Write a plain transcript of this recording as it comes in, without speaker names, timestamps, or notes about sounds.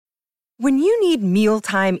When you need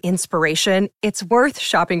mealtime inspiration, it's worth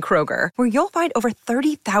shopping Kroger, where you'll find over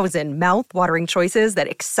 30,000 mouth-watering choices that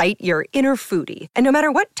excite your inner foodie. And no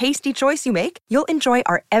matter what tasty choice you make, you'll enjoy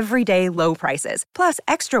our everyday low prices, plus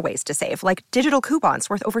extra ways to save, like digital coupons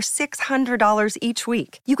worth over $600 each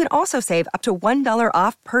week. You can also save up to $1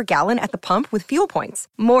 off per gallon at the pump with fuel points.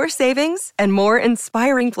 More savings and more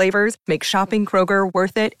inspiring flavors make shopping Kroger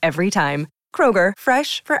worth it every time. Kroger,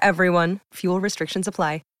 fresh for everyone. Fuel restrictions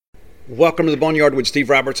apply. Welcome to the Boneyard with Steve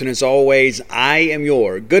Robertson. As always, I am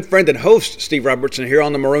your good friend and host, Steve Robertson, here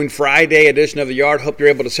on the Maroon Friday edition of The Yard. Hope you're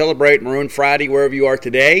able to celebrate Maroon Friday wherever you are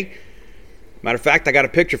today. Matter of fact, I got a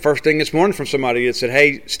picture first thing this morning from somebody that said,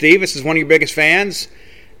 "Hey, Steve, this is one of your biggest fans,"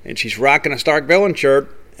 and she's rocking a Stark Villain shirt.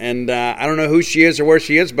 And I don't know who she is or where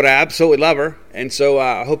she is, but I absolutely love her. And so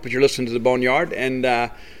I hope that you're listening to the Boneyard. And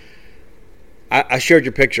I shared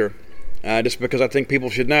your picture just because I think people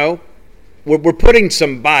should know. We're putting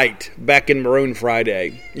some bite back in Maroon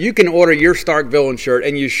Friday. You can order your Stark Villain shirt,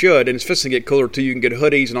 and you should, and it's just going to get cooler too. You can get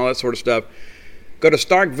hoodies and all that sort of stuff. Go to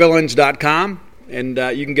starkvillains.com, and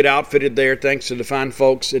you can get outfitted there thanks to the fine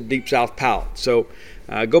folks at Deep South Pallet. So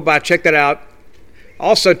go by, check that out.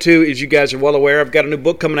 Also, too, as you guys are well aware, I've got a new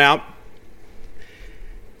book coming out.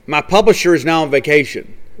 My publisher is now on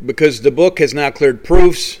vacation because the book has now cleared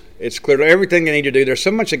proofs. It's cleared everything they need to do. There's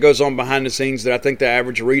so much that goes on behind the scenes that I think the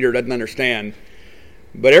average reader doesn't understand.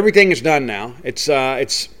 But everything is done now.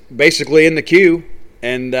 It's basically in the queue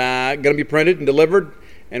and going to be printed and delivered.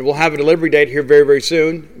 And we'll have a delivery date here very, very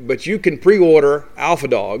soon. But you can pre-order Alpha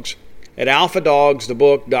Dogs at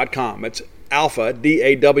alphadogsthebook.com. It's Alpha,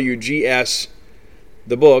 D-A-W-G-S,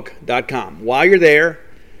 thebook.com. While you're there,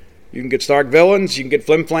 you can get Stark Villains, you can get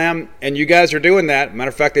Flim Flam, and you guys are doing that. Matter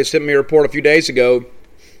of fact, they sent me a report a few days ago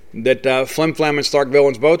that Flim Flam and Stark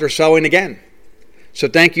Villains both are selling again. So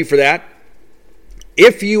thank you for that.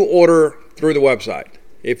 If you order through the website,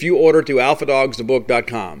 if you order to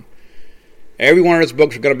alphadogsthebook.com, every one of those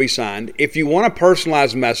books are going to be signed. If you want a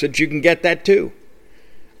personalized message, you can get that too.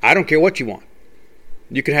 I don't care what you want.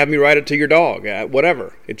 You can have me write it to your dog,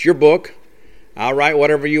 whatever. It's your book. I'll write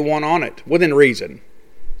whatever you want on it, within reason.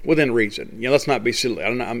 Within reason. Let's not be silly.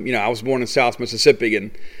 I was born in South Mississippi,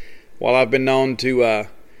 and while I've been known to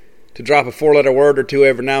drop a four-letter word or two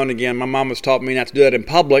every now and again, my mom has taught me not to do that in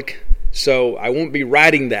public, so I won't be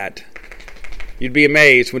writing that. You'd be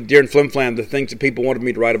amazed when during Flim Flam the things that people wanted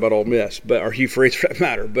me to write about Ole Miss, or Hugh Freeze for that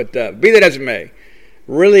matter. But be that as it may,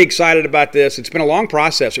 really excited about this. It's been a long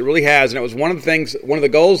process. It really has, and it was one of the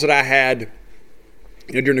goals that I had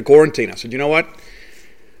during the quarantine. I said, you know what?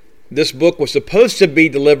 This book was supposed to be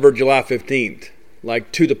delivered July 15th,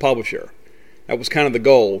 to the publisher. That was kind of the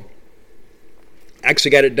goal.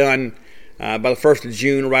 Actually got it done by the 1st of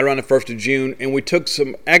June, right around the 1st of June, and we took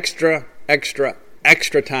some extra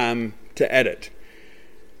time to edit.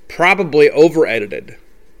 Probably over-edited.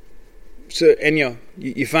 So, and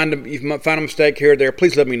you find a mistake here or there,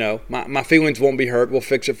 please let me know. My feelings won't be hurt. We'll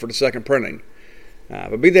fix it for the second printing.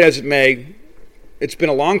 But be that as it may, it's been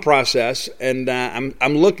a long process, and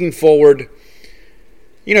I'm looking forward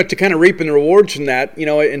to kind of reaping the rewards from that,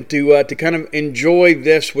 and to kind of enjoy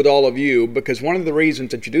this with all of you, because one of the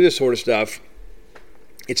reasons that you do this sort of stuff,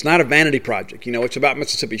 it's not a vanity project. It's about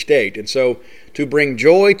Mississippi State. And so to bring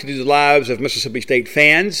joy to the lives of Mississippi State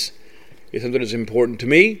fans is something that's important to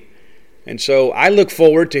me. And so I look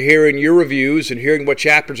forward to hearing your reviews and hearing what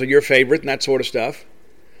chapters are your favorite and that sort of stuff.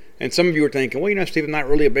 And some of you are thinking, well, Steve, I'm not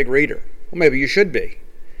really a big reader. Well, maybe you should be.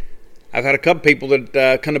 I've had a couple people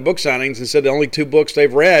that come to book signings and said the only two books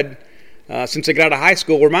they've read since they got out of high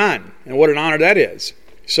school were mine. And what an honor that is.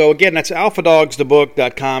 So again, that's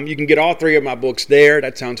alphadogsthebook.com. You can get all three of my books there.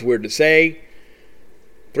 That sounds weird to say.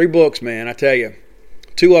 3 books, man, I tell you.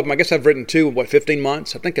 2 of them, I guess I've written 2 in, 15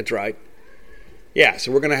 months? I think that's right. Yeah,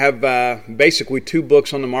 so we're going to have basically 2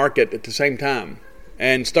 books on the market at the same time.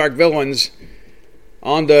 And Stark Villains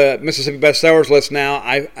on the Mississippi bestsellers list now,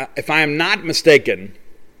 if I am not mistaken,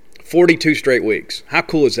 42 straight weeks. How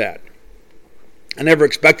cool is that? I never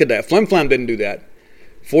expected that. Flim Flam didn't do that.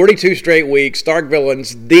 42 straight weeks, Stark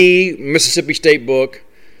Villains, the Mississippi State book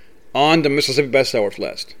on the Mississippi bestsellers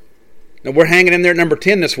list. Now, we're hanging in there at number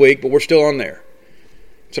 10 this week, but we're still on there.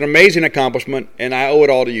 It's an amazing accomplishment, and I owe it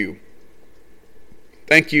all to you.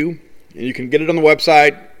 Thank you. And you can get it on the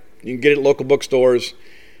website. You can get it at local bookstores.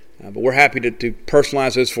 But we're happy to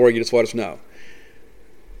personalize this for you. Just let us know.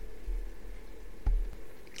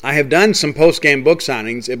 I have done some post-game book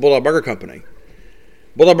signings at Bulldog Burger Company.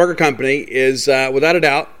 Bulldog Burger Company is, without a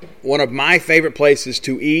doubt, one of my favorite places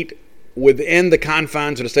to eat within the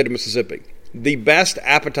confines of the state of Mississippi. The best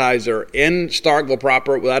appetizer in Starkville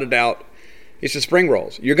proper, without a doubt, It's the spring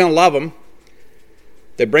rolls. You're going to love them.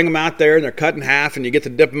 They bring them out there and they're cut in half and you get to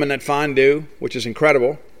dip them in that fondue, which is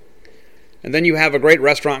incredible. And then you have a great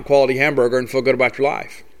restaurant quality hamburger and feel good about your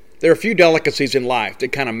life. There are a few delicacies in life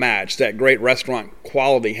that kind of match that great restaurant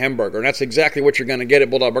quality hamburger, and that's exactly what you're going to get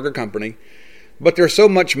at Bulldog Burger Company. But there's so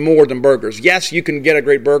much more than burgers. Yes, you can get a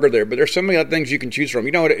great burger there, but there's so many other things you can choose from.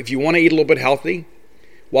 You know what? If you want to eat a little bit healthy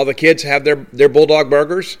while the kids have their Bulldog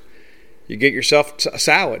burgers, you get yourself a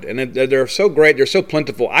salad. And they're so great. They're so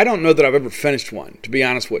plentiful. I don't know that I've ever finished one, to be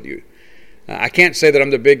honest with you. I can't say that I'm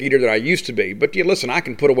the big eater that I used to be, but listen, I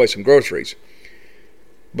can put away some groceries.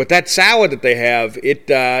 But that salad that they have, it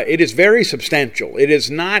is very substantial. It is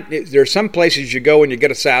not. There are some places you go and you get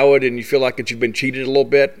a salad and you feel like that you've been cheated a little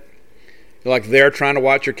bit. You're like they're trying to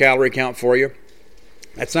watch your calorie count for you.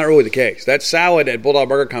 That's not really the case. That salad at Bulldog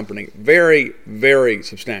Burger Company, very, very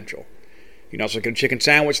substantial. You can also get a chicken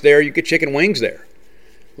sandwich there. You get chicken wings there.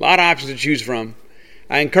 A lot of options to choose from.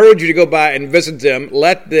 I encourage you to go by and visit them.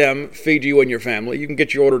 Let them feed you and your family. You can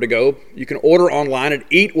get your order to go. You can order online at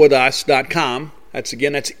eatwithus.com. That's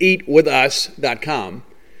eatwithus.com.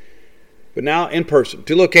 But now in person.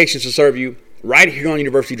 2 locations to serve you right here on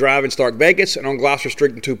University Drive in Stark, Vegas, and on Gloucester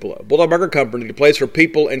Street in Tupelo. Bulldog Burger Company, the place for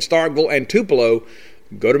people in Starkville and Tupelo.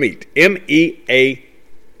 Go to meet. MEAT.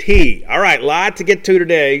 All right, lot to get to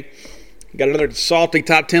today. Got another salty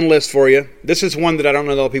top 10 list for you. This is one that I don't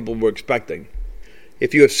know that other people were expecting.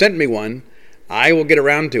 If you have sent me one, I will get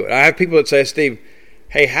around to it. I have people that say, Steve,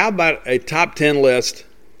 hey, how about a top 10 list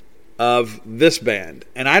of this band?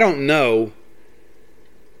 And I don't know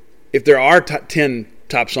if there are 10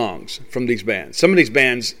 top songs from these bands. Some of these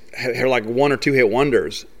bands are like 1 or 2 hit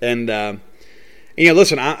wonders. And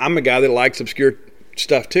listen, I'm a guy that likes obscure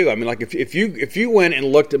stuff too. I mean, like if you went and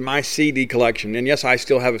looked at my CD collection, and yes, I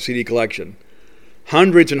still have a CD collection,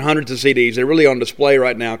 hundreds and hundreds of CDs. They're really on display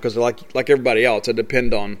right now because like everybody else, I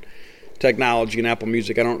depend on technology and Apple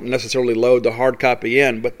Music. I don't necessarily load the hard copy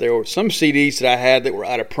in, but there were some CDs that I had that were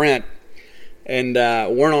out of print and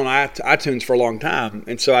weren't on iTunes for a long time,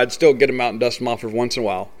 and so I'd still get them out and dust them off every once in a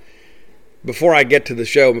while. Before I get to the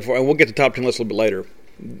show, and we'll get to top 10 list a little bit later,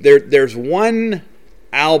 there's one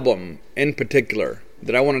album in particular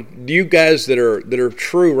that I want to, you guys that are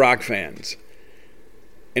true rock fans,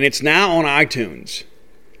 and it's now on iTunes,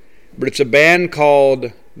 but it's a band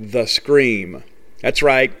called The Scream. That's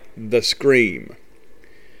right, The Scream.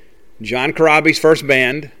 John Corabi's first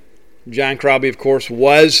band. John Corabi, of course,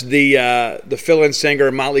 was the fill-in singer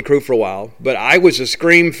of Motley Crue for a while, but I was a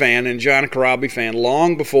Scream fan and John Corabi fan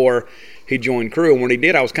long before he joined Crue, and when he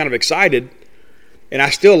did, I was kind of excited, and I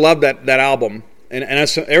still love that album. And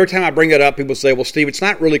every time I bring it up, people say, well, Steve, it's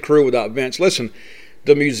not really Crue without Vince. Listen,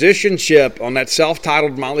 the musicianship on that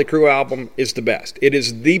self-titled Motley Crue album is the best. It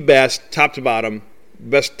is the best, top to bottom.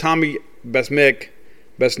 Best Tommy, best Mick,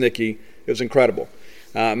 best Nicky. It was incredible.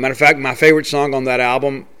 Matter of fact, my favorite song on that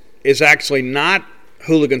album is actually not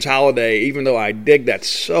Hooligan's Holiday, even though I dig that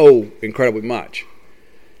so incredibly much.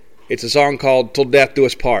 It's a song called Till Death Do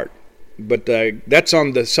Us Part. But that's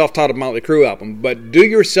on the self-titled Motley Crue album. But do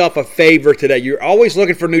yourself a favor today. You're always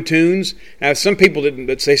looking for new tunes. Now, some people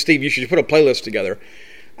that say, Steve, you should put a playlist together.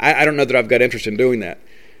 I don't know that I've got interest in doing that.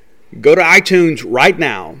 Go to iTunes right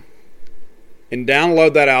now and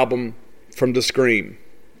download that album from The Scream.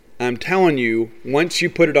 I'm telling you, once you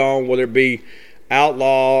put it on, whether it be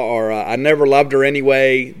Outlaw or I Never Loved Her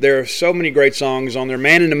Anyway, there are so many great songs on there.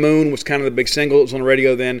 Man in the Moon was kind of the big single that was on the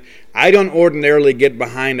radio then. I don't ordinarily get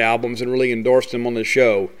behind albums and really endorse them on the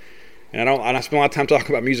show. And I spend a lot of time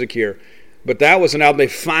talking about music here. But that was an album. They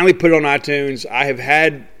finally put it on iTunes. I have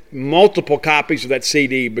had multiple copies of that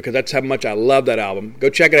CD because that's how much I love that album. Go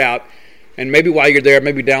check it out. And maybe while you're there,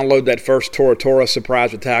 maybe download that first Tora Tora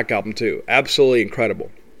Surprise Attack album too. Absolutely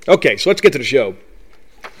incredible. Okay, so let's get to the show.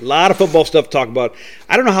 A lot of football stuff to talk about.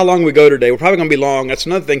 I don't know how long we go today. We're probably going to be long. That's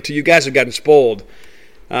another thing, too. You guys have gotten spoiled.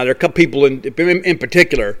 There are a couple people in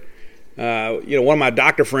particular. One of my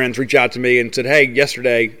doctor friends reached out to me and said, hey,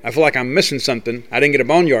 yesterday, I feel like I'm missing something. I didn't get a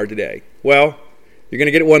boneyard today. Well, you're going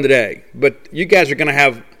to get one today. But you guys are going to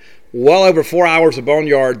have well over 4 hours of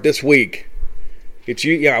boneyard this week.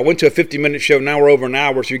 I went to a 50-minute show. Now we're over an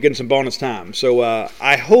hour, so you're getting some bonus time. So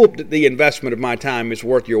I hope that the investment of my time is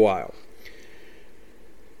worth your while.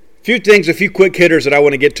 A few quick hitters that I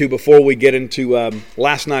want to get to before we get into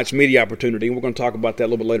last night's media opportunity. We're going to talk about that a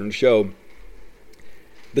little bit later in the show.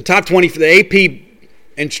 The top 20, the AP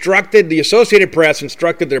the Associated Press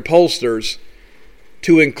instructed their pollsters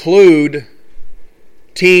to include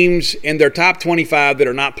teams in their top 25 that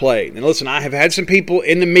are not played. And listen, I have had some people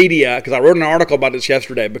in the media, because I wrote an article about this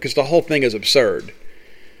yesterday, because the whole thing is absurd.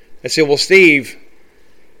 I said, well, Steve,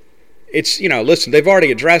 it's, listen, they've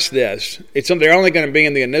already addressed this. They're only going to be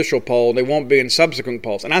in the initial poll. They won't be in subsequent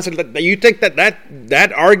polls. And I said, you think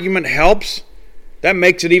that argument helps? That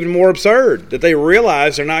makes it even more absurd that they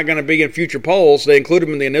realize they're not going to be in future polls. They include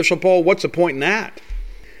them in the initial poll. What's the point in that?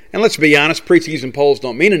 And let's be honest, preseason polls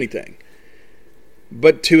don't mean anything.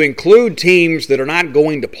 But to include teams that are not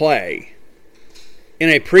going to play in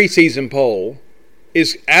a preseason poll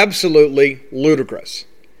is absolutely ludicrous.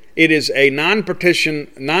 It is a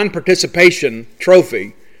non-participation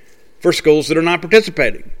trophy for schools that are not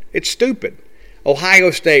participating. It's stupid.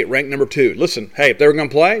 Ohio State ranked number 2. Listen, hey, if they're going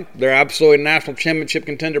to play, they're absolutely a national championship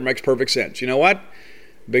contender. Makes perfect sense. You know what?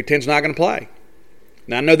 Big Ten's not going to play.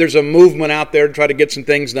 Now, I know there's a movement out there to try to get some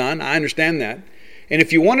things done. I understand that. And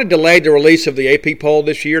if you want to delay the release of the AP poll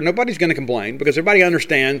this year, nobody's going to complain because everybody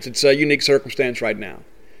understands it's a unique circumstance right now.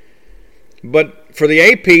 But for the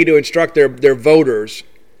AP to instruct their voters,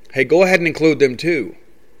 hey, go ahead and include them too.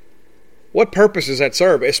 What purpose does that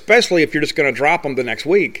serve, especially if you're just going to drop them the next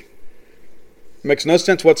week? It makes no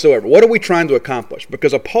sense whatsoever. What are we trying to accomplish?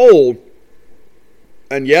 Because a poll,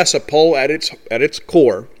 and yes, a poll at its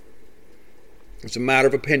core, is a matter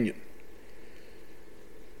of opinion.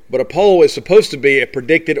 But a poll is supposed to be a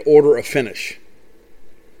predicted order of finish.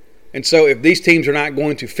 And so if these teams are not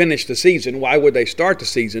going to finish the season, why would they start the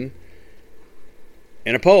season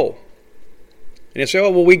in a poll? And you say, oh,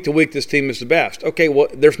 well, week to week, this team is the best. Okay, well,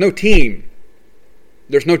 there's no team.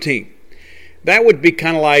 There's no team. That would be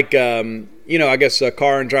kind of like, I guess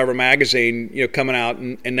Car and Driver magazine, coming out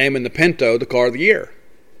and naming the Pinto the car of the year.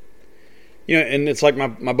 And it's like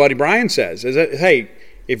my buddy Brian says, hey,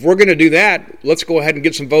 if we're going to do that, let's go ahead and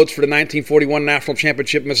get some votes for the 1941 National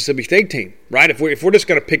Championship Mississippi State team, right? If we're just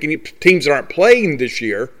going to pick any teams that aren't playing this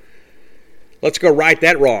year, let's go right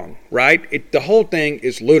that wrong, right? The whole thing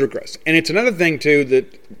is ludicrous. And it's another thing, too,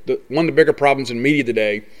 that one of the bigger problems in media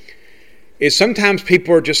today is sometimes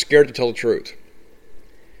people are just scared to tell the truth.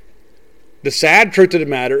 The sad truth of the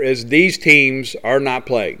matter is these teams are not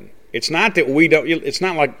playing. It's not that we don't – it's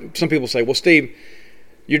not like some people say, well, Steve –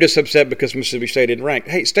 you're just upset because Mississippi State didn't rank.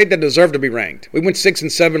 Hey, State that deserved to be ranked. We went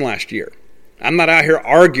 6-7 last year. I'm not out here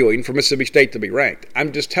arguing for Mississippi State to be ranked.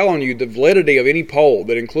 I'm just telling you the validity of any poll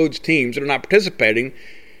that includes teams that are not participating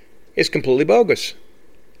is completely bogus.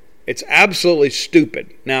 It's absolutely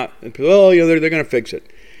stupid. Now, they're going to fix it.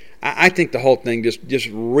 I think the whole thing just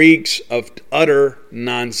reeks of utter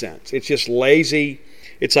nonsense. It's just lazy.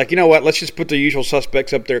 It's like, you know what, let's just put the usual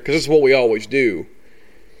suspects up there because this is what we always do.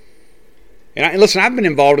 And listen, I've been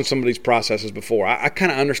involved in some of these processes before. I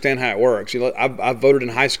kind of understand how it works. I've voted in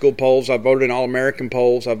high school polls. I've voted in All-American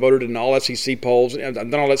polls. I've voted in all SEC polls. I've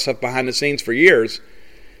done all that stuff behind the scenes for years.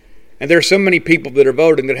 And there are so many people that are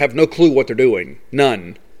voting that have no clue what they're doing.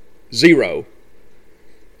 None. Zero.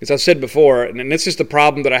 As I said before, and this is the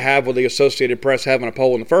problem that I have with the Associated Press having a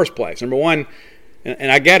poll in the first place. Number one,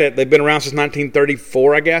 and I get it, they've been around since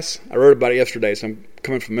 1934, I guess. I wrote about it yesterday, so I'm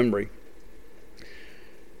coming from memory.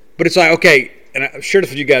 But it's like, okay, and I've shared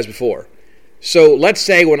this with you guys before. So let's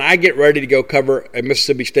say when I get ready to go cover a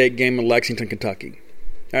Mississippi State game in Lexington, Kentucky.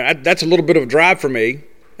 That's a little bit of a drive for me,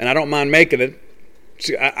 and I don't mind making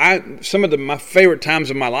it. Some of my favorite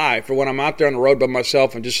times of my life are when I'm out there on the road by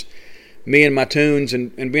myself and just me and my tunes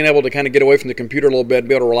and being able to kind of get away from the computer a little bit and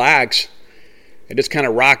be able to relax and just kind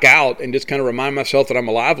of rock out and just kind of remind myself that I'm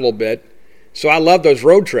alive a little bit. So I love those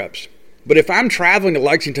road trips. But if I'm traveling to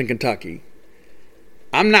Lexington, Kentucky,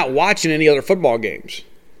 I'm not watching any other football games.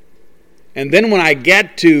 And then when I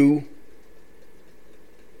get to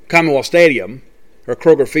Commonwealth Stadium, or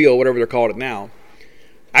Kroger Field, whatever they're calling it now,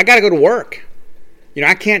 I got to go to work.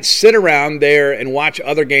 I can't sit around there and watch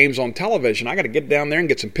other games on television. I got to get down there and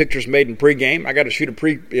get some pictures made in pregame. I got to shoot a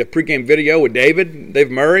pregame video with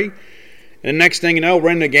Dave Murray. And the next thing you know,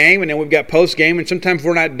 we're in the game, and then we've got postgame, and sometimes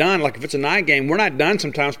we're not done. Like if it's a night game, we're not done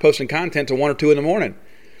sometimes posting content till 1 or 2 in the morning.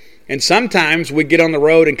 And sometimes we get on the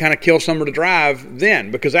road and kind of kill some of the drive then,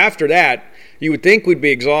 because after that, you would think we'd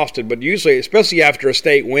be exhausted. But usually, especially after a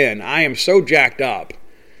state win, I am so jacked up.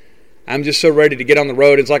 I'm just so ready to get on the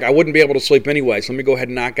road. It's like I wouldn't be able to sleep anyway, so let me go ahead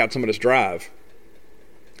and knock out some of this drive.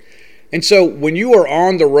 And so when you are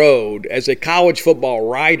on the road as a college football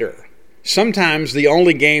writer, sometimes the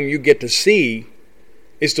only game you get to see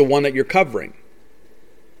is the one that you're covering.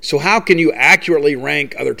 So how can you accurately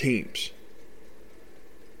rank other teams?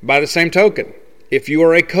 By the same token, if you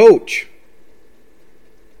are a coach,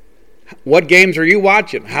 what games are you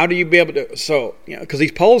watching? How do you be able to? So, because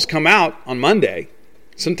these polls come out on Monday,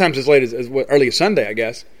 sometimes as late as early as Sunday, I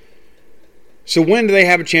guess. So when do they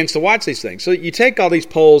have a chance to watch these things? So you take all these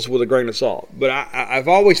polls with a grain of salt. But I've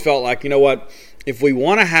always felt like, you know what, if we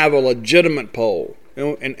want to have a legitimate poll,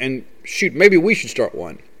 and shoot, maybe we should start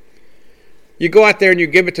one. You go out there and you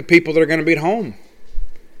give it to people that are going to be at home.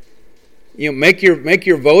 Make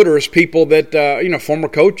your voters people that former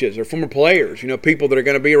coaches or former players. People that are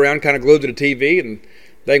going to be around, kind of glued to the TV, and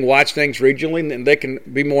they can watch things regionally, and they can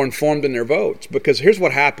be more informed in their votes. Because here's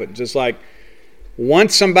what happens: it's like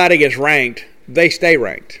once somebody gets ranked, they stay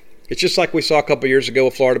ranked. It's just like we saw a couple years ago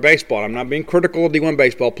with Florida baseball. I'm not being critical of D1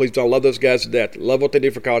 baseball. Please don't. Love those guys to death. Love what they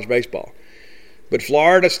do for college baseball. But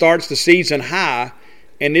Florida starts the season high,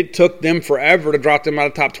 and it took them forever to drop them out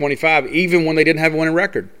of top 25, even when they didn't have a winning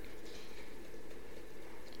record.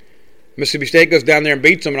 Mississippi State goes down there and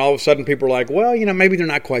beats them, and all of a sudden people are like, well, maybe they're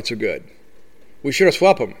not quite so good. We should have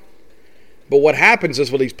swept them. But what happens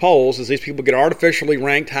is with these polls is these people get artificially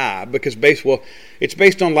ranked high because it's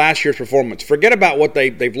based on last year's performance. Forget about what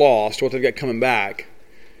they've lost, what they've got coming back.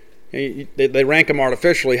 They rank them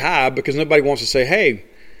artificially high because nobody wants to say, hey,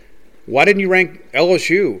 why didn't you rank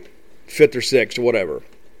LSU 5th or 6th or whatever?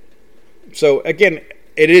 So, again,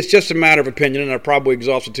 it is just a matter of opinion, and I probably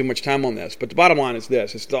exhausted too much time on this. But the bottom line is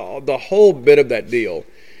this. It's the whole bit of that deal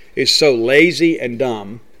is so lazy and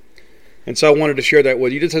dumb. And so I wanted to share that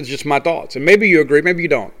with you. This is just my thoughts. And maybe you agree, maybe you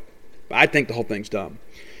don't. I think the whole thing's dumb.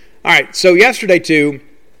 All right, so yesterday, too,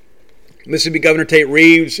 Mississippi Governor Tate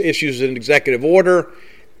Reeves issues an executive order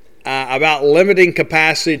about limiting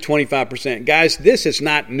capacity to 25%. Guys, this is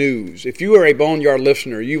not news. If you are a Boneyard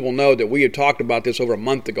listener, you will know that we had talked about this over a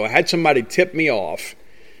month ago. I had somebody tip me off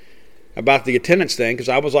about the attendance thing because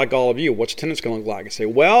I was like all of you, what's attendance going to look like? I say,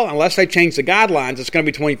 well, unless they change the guidelines, it's going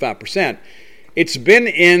to be 25%. It's been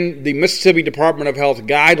in the Mississippi Department of Health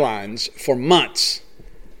guidelines for months,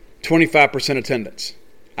 25% attendance.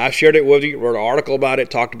 I shared it with you, wrote an article about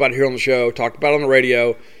it, talked about it here on the show, talked about it on the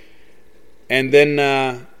radio, and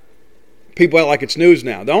then people act like it's news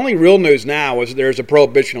now. The only real news now is there's a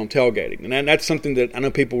prohibition on tailgating, and that's something that I know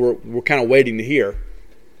people were kind of waiting to hear.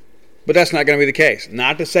 But that's not going to be the case.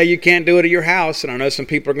 Not to say you can't do it at your house, and I know some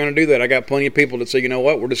people are going to do that. I got plenty of people that say, you know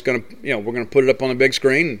what, we're just going to, we're going to put it up on the big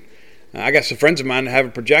screen. I got some friends of mine that have a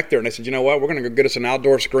projector, and they said, you know what, we're going to go get us an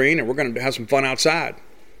outdoor screen, and we're going to have some fun outside.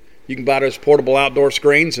 You can buy those portable outdoor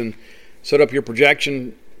screens and set up your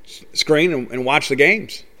projection screen and watch the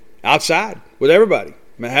games outside with everybody.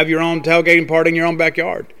 Have your own tailgating party in your own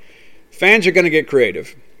backyard. Fans are going to get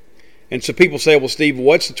creative. And so people say, well, Steve,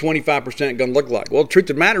 what's the 25% going to look like? Well, the truth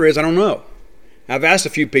of the matter is I don't know. I've asked a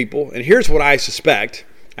few people, and here's what I suspect.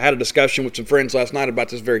 I had a discussion with some friends last night about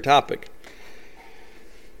this very topic.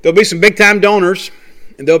 There'll be some big-time donors,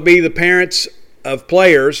 and there'll be the parents of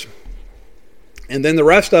players, and then the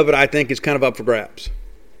rest of it, I think, is kind of up for grabs.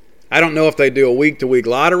 I don't know if they do a week-to-week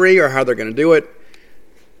lottery or how they're going to do it,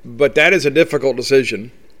 but that is a difficult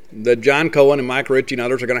decision that John Cohen and Mike Ritchie and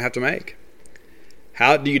others are going to have to make.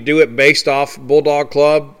 How do you do it based off Bulldog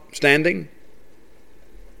Club standing?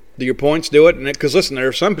 Do your points do it? Because listen, there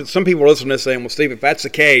are some people listening to this saying, well, Steve, if that's the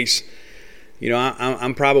case,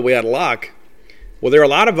 I'm probably out of luck. Well, there are a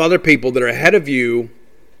lot of other people that are ahead of you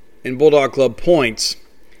in Bulldog Club points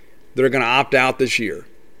that are going to opt out this year.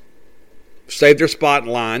 Save their spot in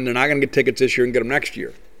line. They're not going to get tickets this year and get them next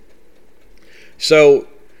year. So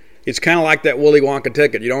it's kind of like that Willy Wonka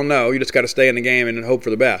ticket. You don't know. You just got to stay in the game and hope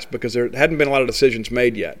for the best because there hadn't been a lot of decisions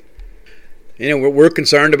made yet. We're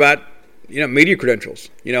concerned about media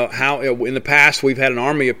credentials. How in the past we've had an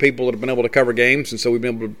army of people that have been able to cover games, and so we've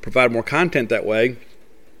been able to provide more content that way.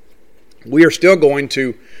 We are still going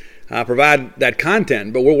to provide that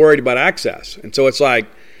content, but we're worried about access. And so it's like,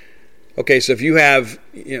 okay, so if you have,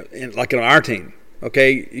 like on our team,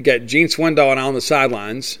 okay, you got Gene Swindoll on the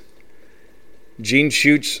sidelines. Gene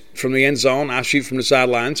shoots from the end zone. I shoot from the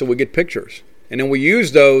sidelines, so we get pictures. And then we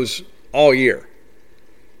use those all year.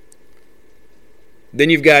 Then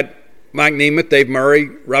you've got Mike Nemeth, Dave Murray,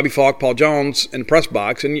 Robbie Falk, Paul Jones in the press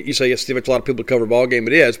box. And you say, yes, Steve, it's a lot of people to cover a ball game.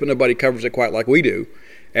 It is, but nobody covers it quite like we do.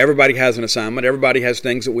 Everybody has an assignment. Everybody has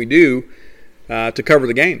things that we do to cover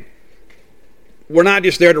the game. We're not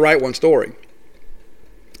just there to write one story.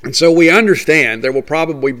 And so we understand there will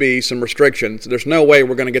probably be some restrictions. There's no way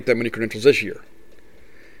we're going to get that many credentials this year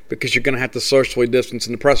because you're going to have to socially distance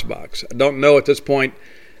in the press box. I don't know at this point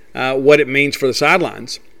what it means for the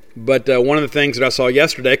sidelines. But one of the things that I saw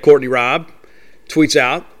yesterday, Courtney Robb tweets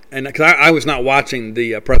out, and because I was not watching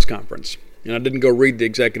the press conference, and I didn't go read the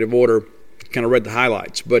executive order, kind of read the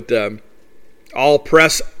highlights. But all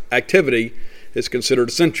press activity is considered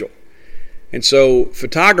essential. And so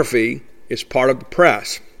photography is part of the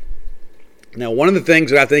press. Now, one of the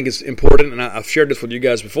things that I think is important, and I've shared this with you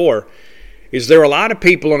guys before, is there are a lot of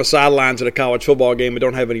people on the sidelines at a college football game that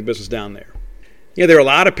don't have any business down there. Yeah, there are a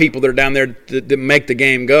lot of people that are down there that make the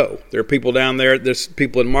game go. There are people down there. There's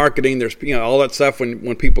people in marketing. There's all that stuff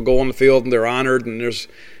when people go on the field and they're honored, and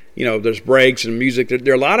there's breaks and music.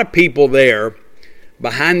 There are a lot of people there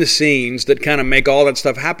behind the scenes that kind of make all that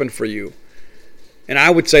stuff happen for you. And I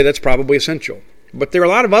would say that's probably essential. But there are a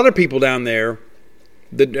lot of other people down there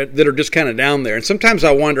that are just kind of down there. And sometimes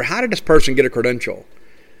I wonder, how did this person get a credential?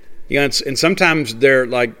 And sometimes they're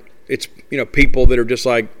like, it's people that are just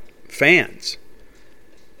like fans.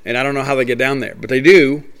 And I don't know how they get down there, but they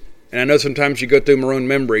do. And I know sometimes you go through Maroon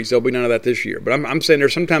memories. There'll be none of that this year. But I'm saying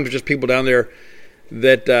there's sometimes just people down there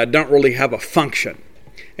that don't really have a function.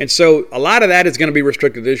 And so a lot of that is going to be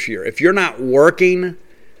restricted this year. If you're not working,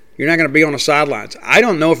 you're not going to be on the sidelines. I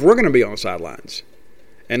don't know if we're going to be on the sidelines.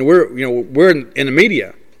 And we're in the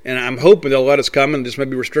media. And I'm hoping they'll let us come and just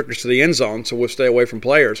maybe restrict us to the end zone so we'll stay away from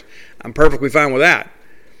players. I'm perfectly fine with that.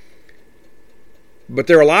 But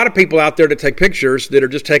there are a lot of people out there that take pictures that are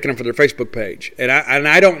just taking them for their Facebook page. And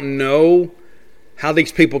I don't know how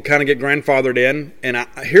these people kind of get grandfathered in. And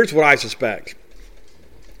here's what I suspect.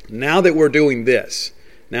 Now that we're doing this,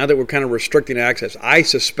 now that we're kind of restricting access, I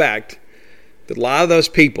suspect that a lot of those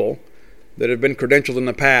people that have been credentialed in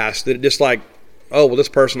the past, that just like, oh, well, this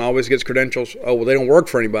person always gets credentials. Oh, well, they don't work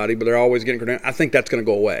for anybody, but they're always getting credentials. I think that's going to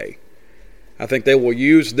go away. I think they will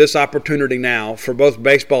use this opportunity now for both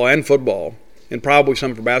baseball and football, and probably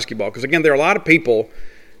some for basketball. Because, again, there are a lot of people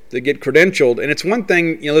that get credentialed. And it's one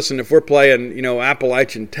thing, listen, if we're playing,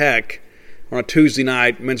 Appalachian Tech on a Tuesday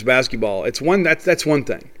night, men's basketball, that's one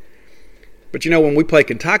thing. But, when we play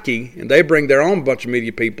Kentucky and they bring their own bunch of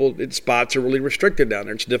media people, spots are really restricted down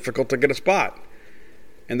there. It's difficult to get a spot.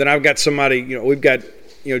 And then I've got somebody, we've got,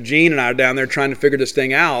 Gene and I are down there trying to figure this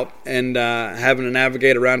thing out and having to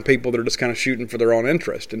navigate around people that are just kind of shooting for their own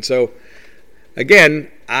interest. And so,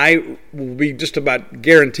 again, I will be just about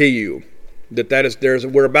guarantee you that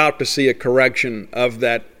we're about to see a correction of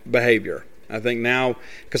that behavior. I think now,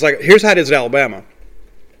 because here's how it is at Alabama.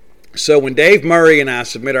 So when Dave Murray and I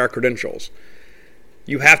submit our credentials,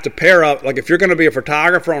 you have to pair up. Like if you're going to be a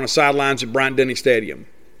photographer on the sidelines at Bryant-Denny Stadium,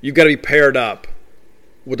 you've got to be paired up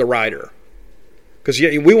with a writer. Because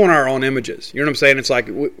we want our own images. You know what I'm saying? It's like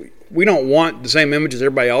we don't want the same images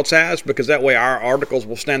everybody else has, because that way our articles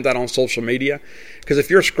will stand out on social media. Because if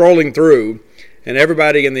you're scrolling through and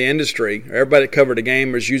everybody in the industry, or everybody that covered the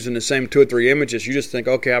game is using the same 2 or 3 images, you just think,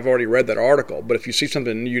 okay, I've already read that article. But if you see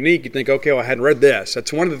something unique, you think, okay, well, I hadn't read this.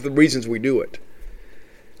 That's one of the reasons we do it.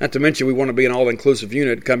 Not to mention we want to be an all-inclusive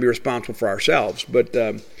unit, kind of be responsible for ourselves. But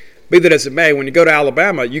be that as it may, when you go to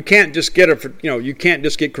Alabama, you can't just get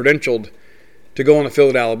credentialed to go on the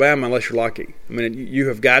field at Alabama unless you're lucky. I mean, you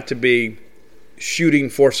have got to be shooting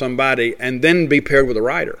for somebody and then be paired with a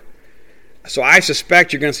writer. So I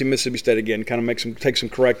suspect you're going to see Mississippi State again kind of take some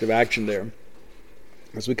corrective action there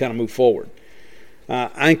as we kind of move forward.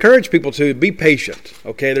 I encourage people to be patient,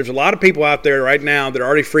 okay? There's a lot of people out there right now that are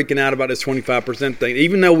already freaking out about this 25% thing,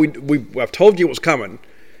 even though I've told you it was coming.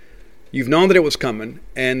 You've known that it was coming.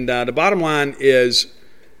 And the bottom line is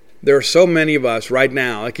there are so many of us right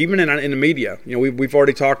now, like even in the media, we've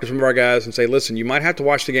already talked to some of our guys and say, listen, you might have to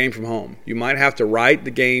watch the game from home. You might have to write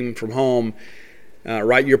the game from home.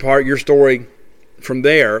 Write your story from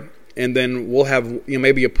there, and then we'll have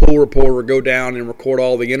maybe a pool reporter go down and record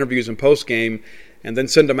all the interviews and post game, and then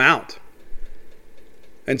send them out.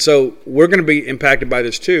 And so we're going to be impacted by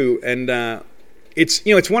this too. And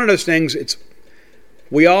it's one of those things.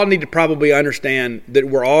 We all need to probably understand that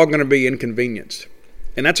we're all going to be inconvenienced,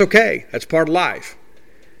 and that's okay. That's part of life.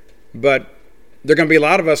 But there are going to be a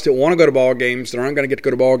lot of us that want to go to ball games that aren't going to get to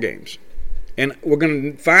go to ball games. And we're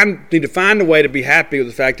going to need to find a way to be happy with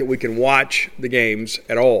the fact that we can watch the games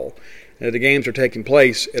at all, and that the games are taking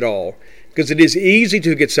place at all. Because it is easy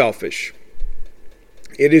to get selfish.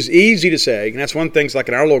 It is easy to say, and that's one thing, like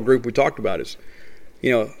in our little group we talked about is,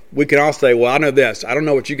 we can all say, well, I know this. I don't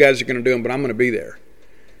know what you guys are going to do, but I'm going to be there.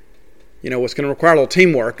 It's going to require a little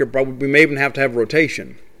teamwork. We may even have to have a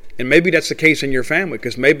rotation. And maybe that's the case in your family,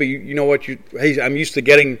 because maybe, hey, I'm used to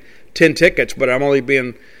getting 10 tickets, but I'm only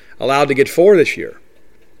being allowed to get 4 this year.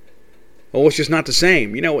 Well, it's just not the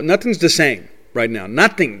same. Nothing's the same right now.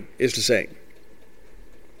 Nothing is the same.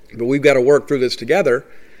 But we've got to work through this together.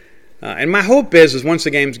 And my hope is once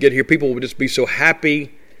the games get here, people will just be so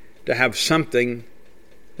happy to have something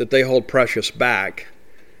that they hold precious back,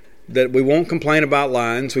 that we won't complain about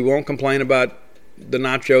lines. We won't complain about the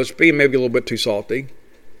nachos being maybe a little bit too salty.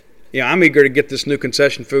 I'm eager to get this new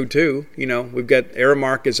concession food too. We've got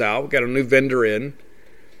Aramark is out. We've got a new vendor in.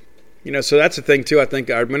 So that's the thing, too. I think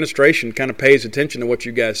our administration kind of pays attention to what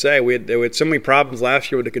you guys say. We had so many problems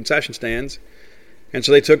last year with the concession stands, and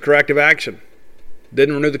so they took corrective action.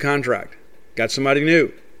 Didn't renew the contract. Got somebody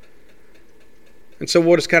new. And so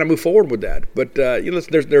we'll just kind of move forward with that. But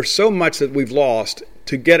there's so much that we've lost.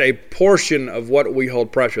 To get a portion of what we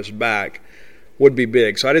hold precious back would be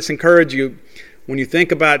big. So I just encourage you, when you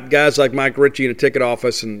think about guys like Mike Ritchie in a ticket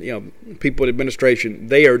office and people in administration,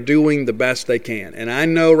 they are doing the best they can. And I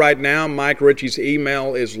know right now Mike Ritchie's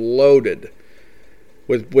email is loaded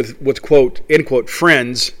with quote, end quote,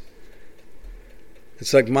 friends.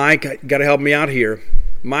 It's like, Mike, got to help me out here.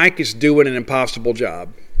 Mike is doing an impossible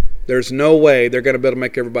job. There's no way they're going to be able to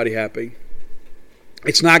make everybody happy.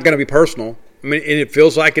 It's not going to be personal. I mean, and it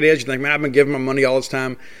feels like it is. You think, man, I've been giving them money all this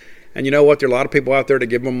time. And you know what? There are a lot of people out there that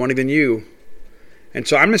give more money than you. And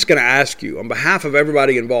so I'm just going to ask you, on behalf of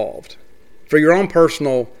everybody involved, for your own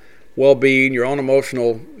personal well-being, your own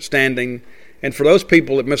emotional standing, and for those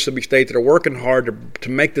people at Mississippi State that are working hard to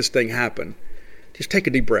make this thing happen, just take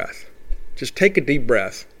a deep breath. Just take a deep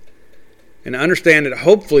breath and understand that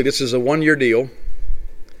hopefully this is a one-year deal.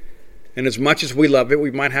 And as much as we love it,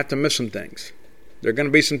 we might have to miss some things. There are going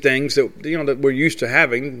to be some things that that we're used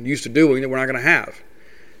to doing that we're not going to have.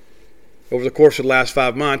 Over the course of the last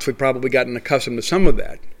 5 months, we've probably gotten accustomed to some of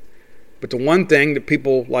that. But the one thing that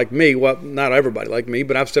people like me, well, not everybody like me,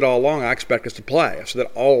 but I've said all along, I expect us to play. I've said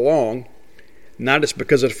that all along, not just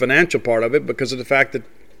because of the financial part of it, because of the fact that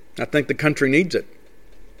I think the country needs it.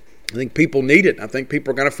 I think people need it. I think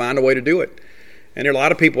people are going to find a way to do it. And there are a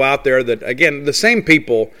lot of people out there that, again, the same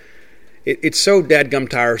people, it's so dadgum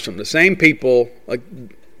tiresome. The same people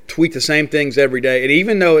tweet the same things every day. And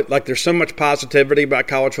even though there's so much positivity about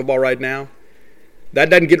college football right now, that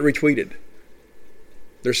doesn't get retweeted.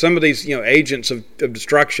 There's some of these agents of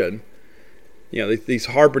destruction, these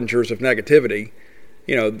harbingers of negativity.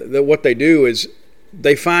 What they do is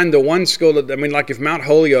they find the one school that, if Mount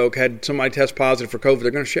Holyoke had somebody test positive for COVID,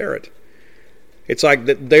 they're going to share it. It's like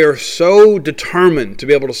that they are so determined to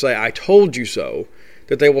be able to say, I told you so,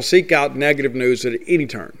 that they will seek out negative news at any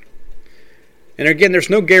turn. And again, there's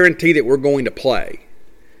no guarantee that we're going to play.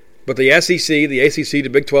 But the SEC, the ACC, the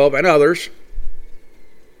Big 12, and others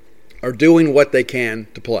are doing what they can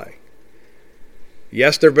to play.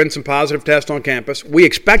 Yes, there have been some positive tests on campus. We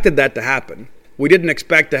expected that to happen. We didn't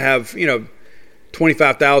expect to have,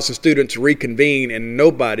 25,000 students reconvene and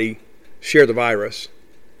nobody share the virus.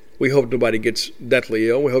 We hope nobody gets deathly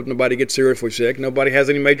ill. We hope nobody gets seriously sick. Nobody has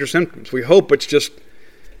any major symptoms. We hope it's just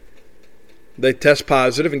they test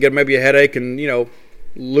positive and get maybe a headache and,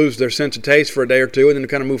 lose their sense of taste for a day or two and then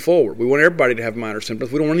kind of move forward. We want everybody to have minor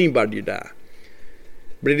symptoms. We don't want anybody to die.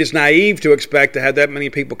 But it is naive to expect to have that many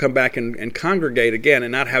people come back and congregate again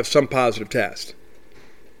and not have some positive test.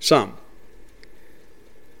 Some.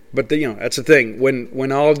 But that's the thing.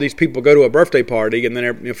 When all of these people go to a birthday party and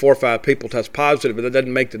then 4 or 5 people test positive, but that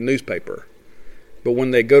doesn't make the newspaper. But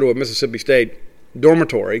when they go to a Mississippi State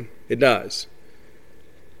dormitory, it does.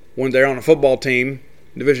 When they're on a football team,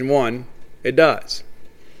 Division I, it does.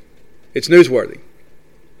 It's newsworthy.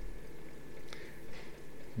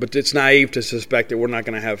 But it's naive to suspect that we're not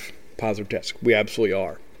going to have positive tests. We absolutely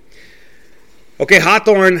are. Okay,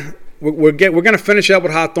 Hawthorne. We're going to finish up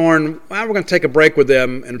with Hawthorne. Well, we're going to take a break with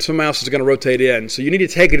them, and someone else is going to rotate in. So you need to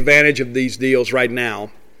take advantage of these deals right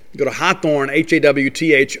now. Go to Hawthorne,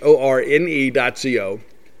 HAWTHORNE.co.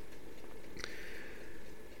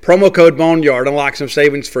 Promo code Boneyard unlocks some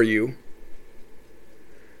savings for you.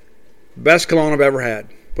 Best cologne I've ever had,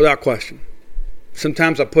 without question.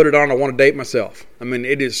 Sometimes I put it on, I want to date myself.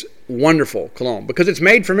 It is wonderful cologne because it's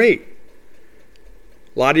made for me.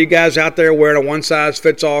 A lot of you guys out there wearing a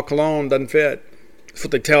one-size-fits-all cologne doesn't fit. That's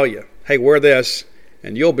what they tell you. Hey, wear this,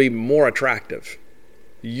 and you'll be more attractive.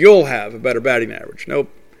 You'll have a better batting average. Nope.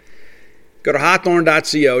 Go to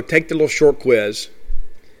Hawthorne.co, take the little short quiz.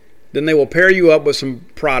 Then they will pair you up with some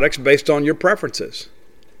products based on your preferences.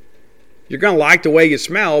 You're going to like the way you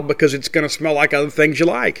smell because it's going to smell like other things you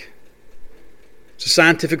like. It's a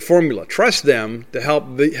scientific formula. Trust them to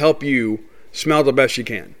help you smell the best you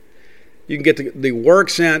can. You can get the work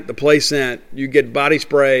scent, the play scent. You get body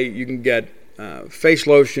spray. You can get face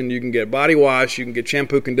lotion. You can get body wash. You can get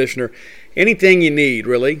shampoo, conditioner. Anything you need,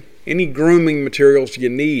 really. Any grooming materials you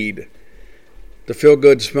need to feel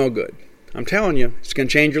good, smell good. I'm telling you, it's going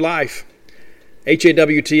to change your life.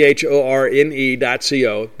 HAWTHORNE.co.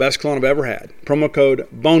 Best cologne I've ever had. Promo code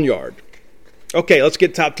Boneyard. Okay, let's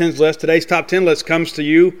get top 10's list. Today's top 10 list comes to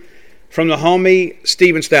you from the homie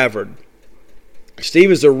Steven Stafford.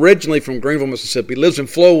 Steve is originally from Greenville, Mississippi. Lives in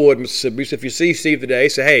Flowood, Mississippi. So if you see Steve today,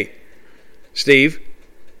 say, hey, Steve,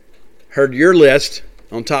 heard your list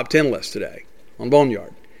on top 10 list today on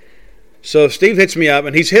Boneyard. So Steve hits me up,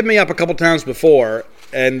 and he's hit me up a couple times before,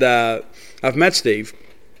 and I've met Steve.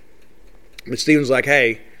 But Steven's like,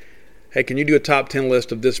 hey, can you do a top 10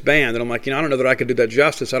 list of this band? And I'm like, I don't know that I could do that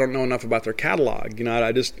justice. I don't know enough about their catalog.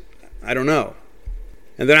 I don't know.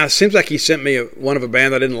 And then it seems like he sent me one of a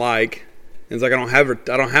band I didn't like. And it's like,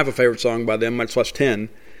 I don't have a favorite song by them, much less 10.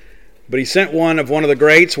 But he sent one of the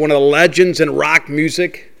greats, one of the legends in rock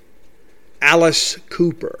music, Alice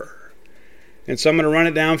Cooper. And so I'm going to run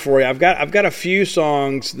it down for you. I've got a few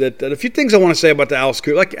songs a few things I want to say about the Alice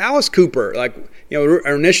Cooper. Like Alice Cooper,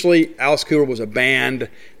 initially Alice Cooper was a band,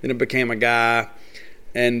 then it became a guy,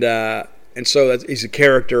 and so he's a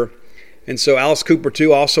character. And so Alice Cooper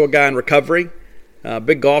too, also a guy in recovery,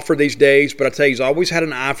 big golfer these days. But I tell you, he's always had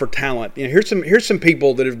an eye for talent. Here's some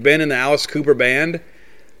people that have been in the Alice Cooper band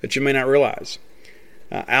that you may not realize.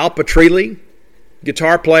 Al Petrilli,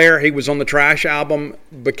 guitar player. He was on the Trash album,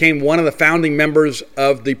 became one of the founding members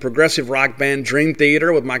of the progressive rock band Dream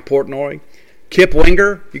Theater with Mike Portnoy. Kip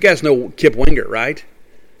Winger, you guys know Kip Winger, right?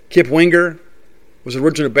 Kip Winger was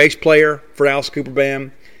originally a bass player for Alice Cooper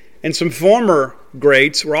band. And some former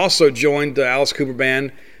greats were also joined the Alice Cooper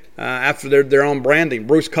band after their own branding.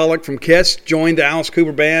 Bruce Kulick from Kiss joined the Alice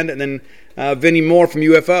Cooper band, and then Vinnie Moore from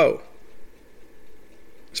UFO.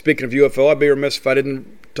 Speaking of UFO, I'd be remiss if I didn't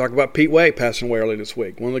talk about Pete Way passing away early this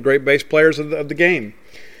week, one of the great bass players of the game.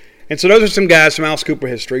 And so those are some guys from Alice Cooper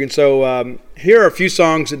history. And so here are a few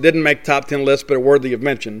songs that didn't make top 10 lists but are worthy of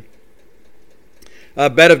mention.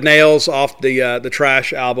 Bed of Nails off the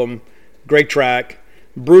Trash album, great track.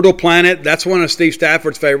 Brutal Planet, that's one of Steve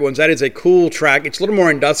Stafford's favorite ones. That is a cool track. It's a little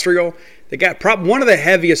more industrial. They got one of the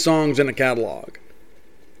heaviest songs in the catalog.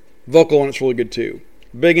 Vocal on it's really good too.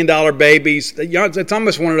 $1 Billion Babies. It's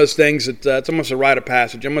almost one of those things that it's almost a rite of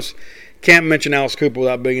passage. I almost can't mention Alice Cooper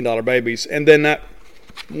without $1 Billion Babies. And then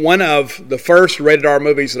one of the first rated R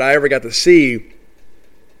movies that I ever got to see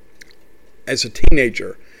as a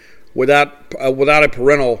teenager without a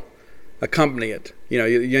parental accompaniment.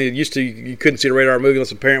 You couldn't see the rated R movie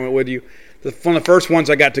unless a parent went with you. One of the first ones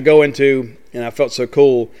I got to go into, and I felt so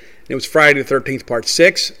cool, it was Friday the 13th Part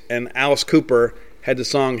 6, and Alice Cooper had the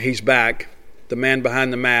song He's Back, the man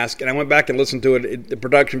behind the mask, and I went back and listened to it. The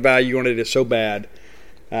production value on it is so bad.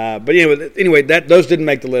 But anyway, those didn't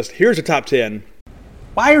make the list. Here's a top 10.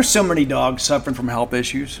 Why are so many dogs suffering from health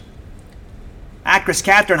issues? Actress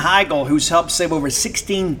Katherine Heigl, who's helped save over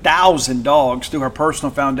 16,000 dogs through her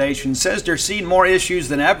personal foundation, says they're seeing more issues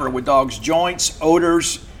than ever with dogs' joints,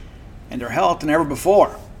 odors, and their health than ever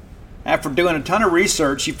before. After doing a ton of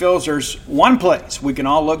research, she feels there's one place we can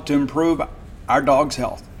all look to improve our dog's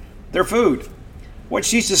health: their food. What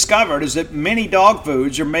she's discovered is that many dog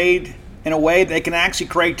foods are made in a way they can actually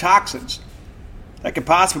create toxins that could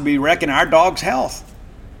possibly be wrecking our dog's health.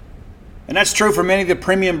 And that's true for many of the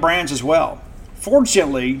premium brands as well.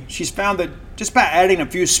 Fortunately, she's found that just by adding a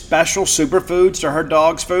few special superfoods to her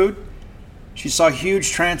dog's food, she saw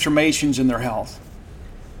huge transformations in their health.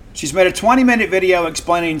 She's made a 20-minute video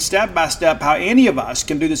explaining step by step how any of us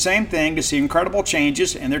can do the same thing to see incredible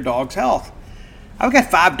changes in their dog's health. I've got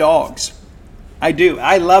 5 dogs. I do.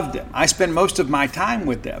 I love them. I spend most of my time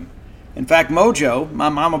with them. In fact, Mojo, my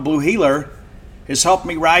Mama Blue healer, has helped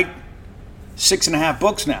me write 6.5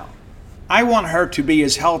 books now. I want her to be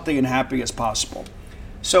as healthy and happy as possible.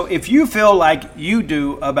 So if you feel like you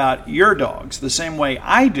do about your dogs the same way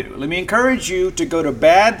I do, let me encourage you to go to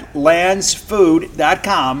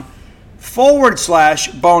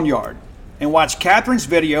badlandsfood.com/boneyard and watch Catherine's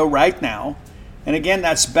video right now. And again,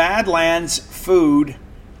 that's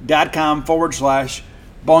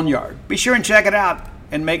badlandsfood.com/boneyard. Be sure and check it out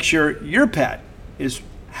and make sure your pet is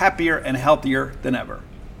happier and healthier than ever.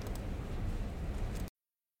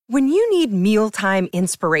 When you need mealtime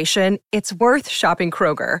inspiration, it's worth shopping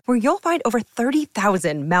Kroger, where you'll find over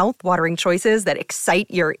 30,000 mouth-watering choices that excite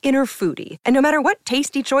your inner foodie. And no matter what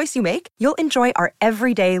tasty choice you make, you'll enjoy our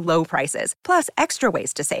everyday low prices, plus extra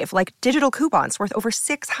ways to save, like digital coupons worth over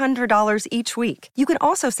 $600 each week. You can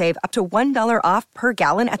also save up to $1 off per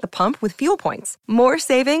gallon at the pump with fuel points. More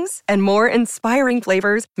savings and more inspiring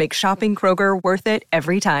flavors make shopping Kroger worth it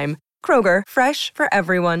every time. Kroger, fresh for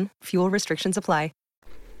everyone. Fuel restrictions apply.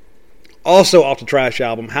 Also off the Trash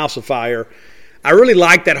album, House of Fire. I really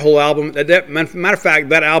like that whole album. Matter of fact,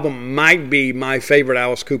 that album might be my favorite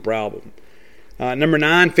Alice Cooper album. Number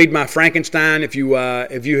 9, Feed My Frankenstein. If you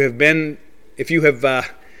have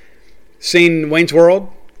seen Wayne's World,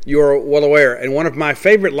 you are well aware. And one of my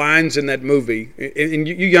favorite lines in that movie, and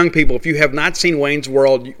you young people, if you have not seen Wayne's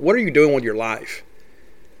World, what are you doing with your life?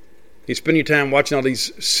 You spend your time watching all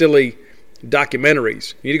these silly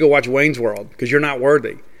documentaries. You need to go watch Wayne's World because you're not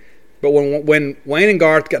worthy. But when Wayne and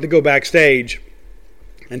Garth got to go backstage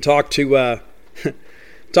and talk to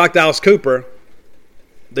Alice Cooper,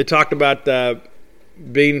 they talked about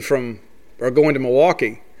being from or going to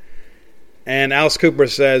Milwaukee. And Alice Cooper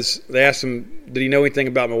says, they asked him, did he know anything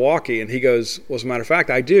about Milwaukee? And he goes, well, as a matter of fact,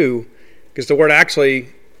 I do, because the word actually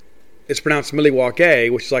is pronounced Milwaukee,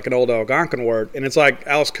 which is like an old Algonquin word. And it's like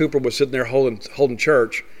Alice Cooper was sitting there holding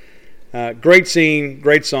church. Great scene,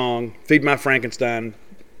 great song, Feed My Frankenstein.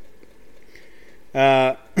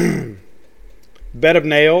 Bed of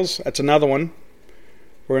Nails, that's another one.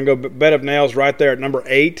 We're going to go Bed of Nails right there at number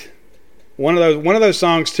 8. One of those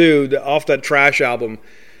songs, too, off that Trash album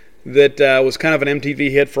that was kind of an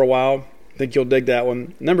MTV hit for a while. I think you'll dig that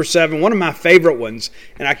one. Number 7, one of my favorite ones,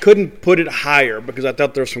 and I couldn't put it higher because I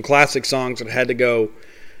thought there were some classic songs that had to go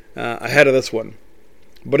ahead of this one.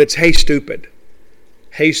 But it's Hey Stupid.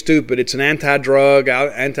 Hey Stupid. It's an anti-drug,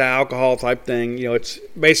 anti-alcohol type thing. You know, it's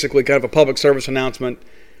basically kind of a public service announcement.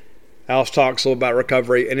 Alice talks a little about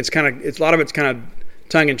recovery, and a lot of it's kind of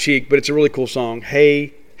tongue-in-cheek, but it's a really cool song.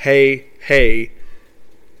 Hey, hey, hey,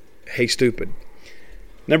 Hey Stupid.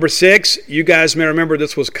 Number 6, you guys may remember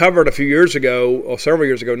this was covered a few years ago, or several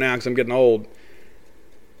years ago now because I'm getting old.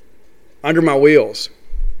 Under My Wheels.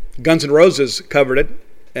 Guns N' Roses covered it,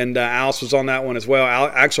 and Alice was on that one as well.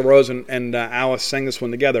 Axl Rose and Alice sang this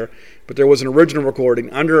one together, but there was an original recording,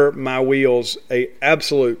 Under My Wheels, a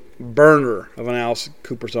absolute burner of an Alice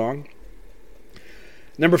Cooper song.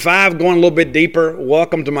 Number 5, going a little bit deeper,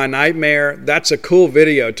 Welcome to My Nightmare. That's a cool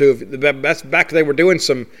video, too. That's back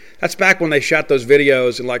when they shot those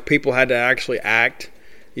videos and like people had to actually act.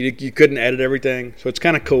 You couldn't edit everything, so it's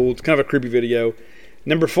kind of cool. It's kind of a creepy video.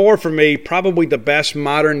 Number 4 for me, probably the best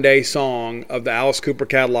modern-day song of the Alice Cooper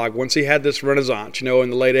catalog. Once he had this renaissance, in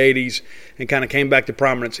the late 80s and kind of came back to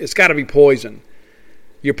prominence, it's got to be Poison.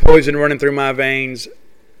 Your Poison Running Through My Veins.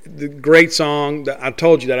 The great song. I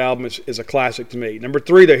told you that album is a classic to me. Number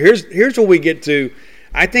 3, though, here's what we get to.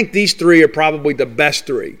 I think these 3 are probably the best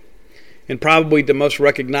 3 and probably the most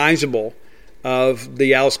recognizable of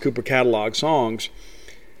the Alice Cooper catalog songs.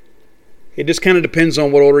 It just kind of depends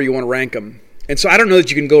on what order you want to rank them. And so I don't know that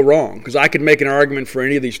you can go wrong because I could make an argument for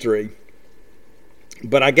any of these 3.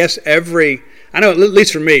 But I guess I know at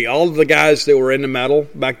least for me, all of the guys that were into metal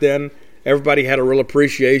back then, everybody had a real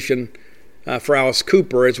appreciation for Alice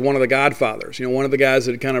Cooper as one of the godfathers. One of the guys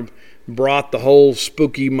that kind of brought the whole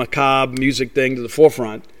spooky, macabre music thing to the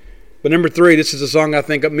forefront. But number 3, this is a song I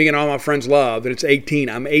think me and all my friends love, and it's 18.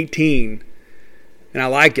 I'm 18, and I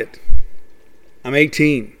like it. I'm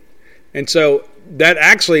 18. And so there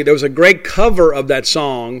was a great cover of that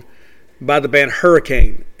song by the band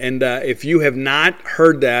Hurricane. And if you have not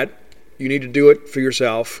heard that, you need to do it for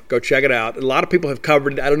yourself. Go check it out. A lot of people have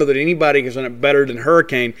covered it. I don't know that anybody has done it better than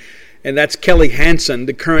Hurricane. And that's Kelly Hansen,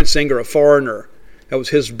 the current singer of Foreigner. That was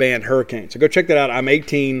his band, Hurricane. So go check that out. I'm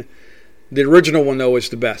 18. The original one, though, is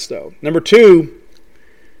the best, though. Number 2,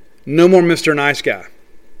 No More Mr. Nice Guy.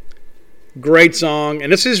 Great song.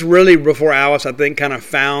 And this is really before Alice, I think, kind of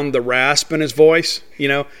found the rasp in his voice,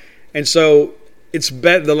 And so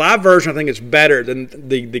the live version, I think, is better than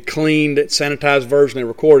the cleaned, sanitized version they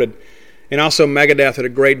recorded. And also Megadeth had a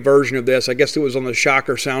great version of this. I guess it was on the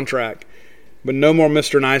Shocker soundtrack. But No More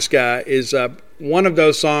Mr. Nice Guy is one of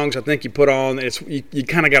those songs I think you put on. You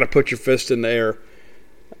kind of got to put your fist in the air.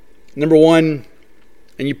 Number 1,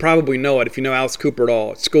 and you probably know it if you know Alice Cooper at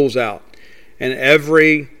all, it's School's Out. And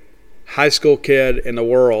every high school kid in the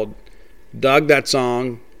world dug that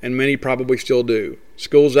song, and many probably still do.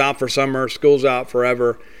 School's out for summer, school's out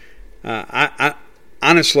forever. I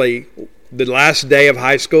honestly, the last day of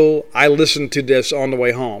high school, I listened to this on the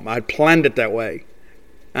way home. I planned it that way.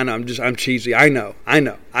 I know, I'm cheesy. I know.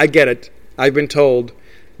 I get it. I've been told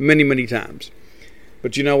many, many times.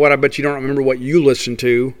 But you know what? I bet you don't remember what you listened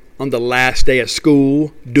to on the last day of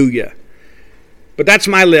school, do you? But that's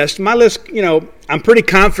my list. My list, I'm pretty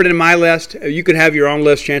confident in my list. You could have your own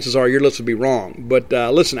list. Chances are your list will be wrong. But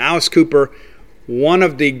listen, Alice Cooper, one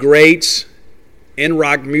of the greats in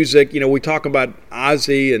rock music. We talk about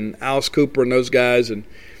Ozzy and Alice Cooper and those guys, and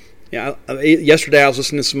yesterday I was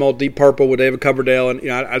listening to some old Deep Purple with David Coverdale, and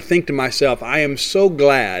I think to myself, I am so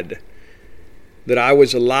glad that I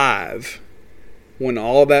was alive when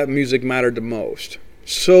all that music mattered the most.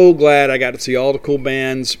 So glad I got to see all the cool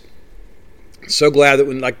bands. So glad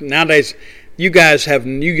that nowadays, you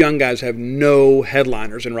young guys have no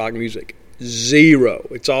headliners in rock music. 0.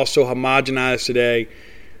 It's all so homogenized today.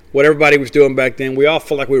 What everybody was doing back then, we all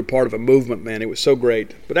felt like we were part of a movement, man. It was so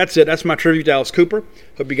great. But that's it. That's my tribute to Alice Cooper.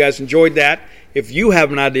 Hope you guys enjoyed that. If you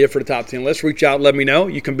have an idea for the top 10 list, reach out and let me know.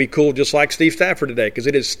 You can be cool just like Steve Stafford today because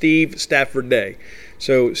it is Steve Stafford Day.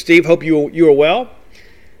 So, Steve, hope you are well.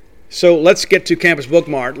 So let's get to Campus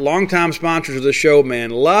Bookmart. Longtime sponsors of the show, man.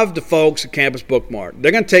 Love the folks at Campus Bookmart.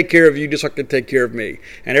 They're going to take care of you just like they take care of me.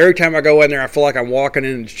 And every time I go in there, I feel like I'm walking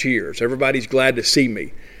in cheers. Everybody's glad to see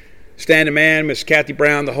me. Standing Man, Miss Kathy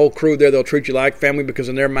Brown, the whole crew there, they'll treat you like family because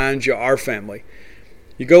in their minds you are family.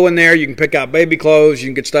 You go in there, you can pick out baby clothes, you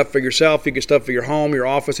can get stuff for yourself, you can get stuff for your home, your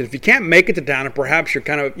office. And if you can't make it to town and perhaps you're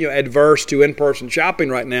kind of adverse to in-person shopping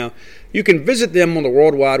right now, you can visit them on the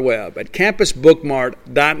World Wide Web at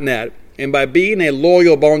campusbookmart.net. And by being a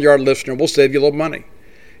loyal Boneyard listener, we'll save you a little money.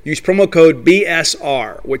 Use promo code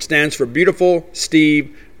BSR, which stands for Beautiful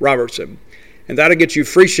Steve Robertson. And that'll get you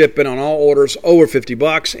free shipping on all orders over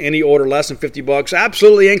 $50. Any order less than $50,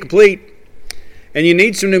 absolutely incomplete. And you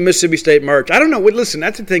need some new Mississippi State merch. I don't know. Listen,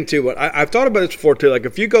 that's the thing, too. But I've thought about this before, too. Like,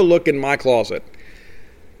 if you go look in my closet,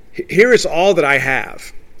 here is all that I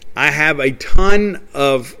have. I have a ton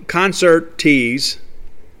of concert tees,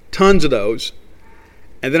 tons of those.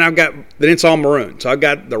 And then then it's all maroon. So I've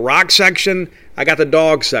got the rock section, I got the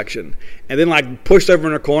dog section. And then, like, pushed over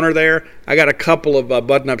in the corner there, I got a couple of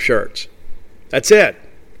button-up shirts. That's it.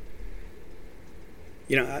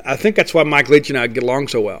 I think that's why Mike Leach and I get along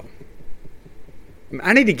so well.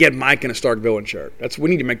 I need to get Mike in a Stark Villain shirt. We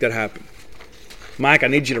need to make that happen. Mike, I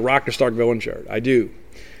need you to rock the Stark Villain shirt. I do.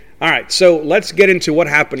 All right, so let's get into what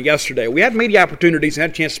happened yesterday. We had media opportunities and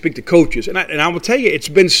had a chance to speak to coaches. And I will tell you, it's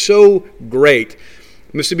been so great.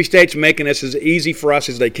 Mississippi State's making this as easy for us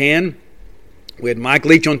as they can. We had Mike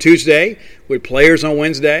Leach on Tuesday. We had players on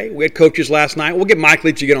Wednesday. We had coaches last night. We'll get Mike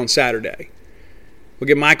Leach again on Saturday. We'll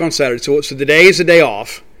get Mike on Saturday. So today is the day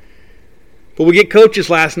off. But we get coaches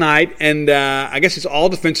last night, and I guess it's all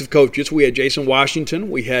defensive coaches. We had Jason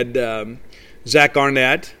Washington, we had Zach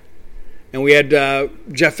Arnett, and we had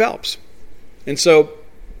Jeff Phelps. And so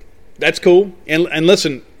that's cool. And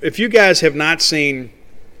listen, if you guys have not seen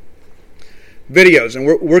videos, and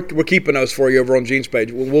we're keeping those for you over on Gene's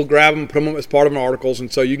page, we'll grab them, put them as part of our articles,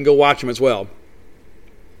 and so you can go watch them as well.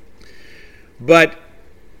 But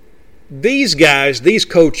these guys, these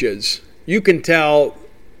coaches, you can tell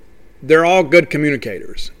they're all good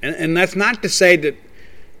communicators. And that's not to say that,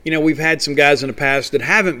 we've had some guys in the past that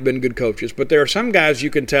haven't been good coaches, but there are some guys you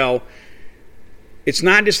can tell it's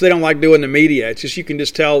not just they don't like doing the media. It's just you can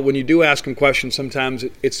just tell when you do ask them questions, sometimes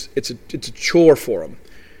it's a chore for them.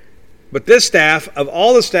 But this staff, of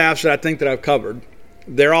all the staffs that I think that I've covered,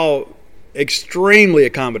 they're all extremely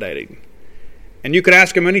accommodating. And you could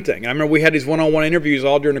ask them anything. I remember we had these one-on-one interviews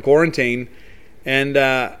all during the quarantine, and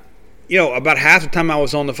about half the time I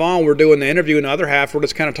was on the phone, we're doing the interview, and the other half we're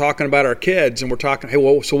just kind of talking about our kids, and we're talking, hey,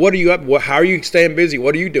 well, so what are you up? How are you staying busy?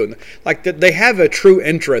 What are you doing? Like, they have a true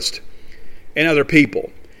interest in other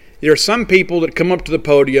people. There are some people that come up to the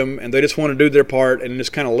podium, and they just want to do their part and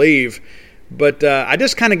just kind of leave. But I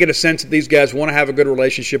just kind of get a sense that these guys want to have a good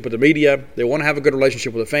relationship with the media. They want to have a good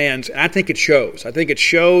relationship with the fans, and I think it shows. I think it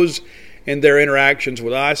shows in their interactions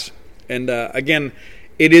with us. And, again,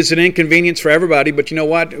 it is an inconvenience for everybody, but you know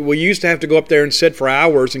what? We used to have to go up there and sit for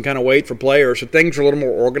hours and kind of wait for players, so things are a little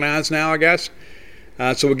more organized now, I guess.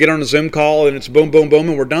 So we get on a Zoom call, and it's boom, boom, boom,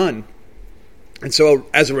 and we're done. And so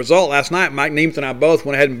as a result, last night, Mike Nemeth and I both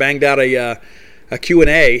went ahead and banged out a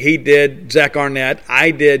Q&A. He did Zach Arnett.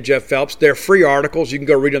 I did Jeff Phelps. They're free articles. You can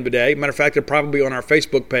go read them today. Matter of fact, they're probably on our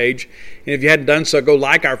Facebook page. And if you hadn't done so, go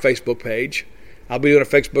like our Facebook page. I'll be doing a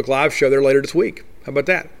Facebook Live show there later this week. How about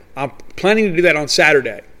that? I'm planning to do that on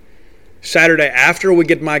Saturday. Saturday after we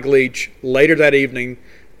get Mike Leach, later that evening,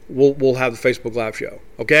 we'll have the Facebook Live show.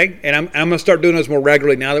 Okay? And I'm going to start doing those more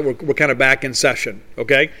regularly now that we're kind of back in session.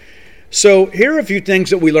 Okay? So here are a few things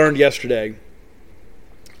that we learned yesterday.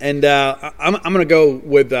 And I'm going to go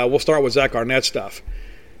with, we'll start with Zach Arnett stuff.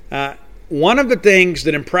 One of the things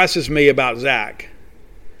that impresses me about Zach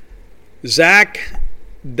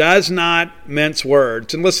does not mince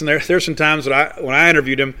words. And listen, there's some times that when I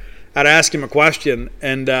interviewed him, I'd ask him a question,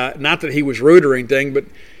 and not that he was rude or anything, but,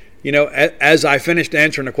 as I finished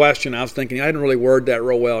answering the question, I was thinking I didn't really word that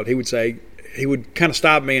real well. And he would kind of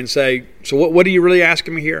stop me and say, so what are you really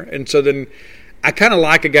asking me here? And so then I kind of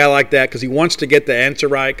like a guy like that because he wants to get the answer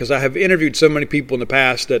right, because I have interviewed so many people in the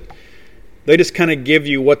past that they just kind of give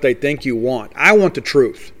you what they think you want. I want the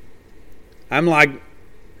truth. I'm like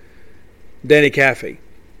Danny Caffey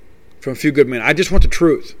from A Few Good Men. I just want the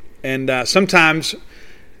truth. And sometimes,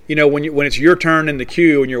 when it's your turn in the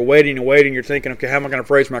queue and you're waiting and waiting, you're thinking, okay, how am I going to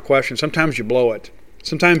phrase my question? Sometimes you blow it.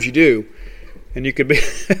 Sometimes you do. And you could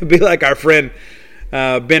be like our friend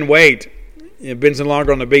Ben Waite. Ben's no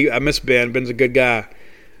longer on the beat. I miss Ben. Ben's a good guy.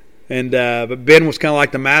 And but Ben was kind of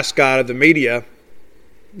like the mascot of the media.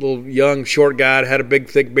 Little young, short guy, had a big,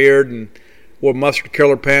 thick beard, and wore mustard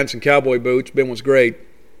killer pants and cowboy boots. Ben was great.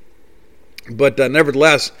 But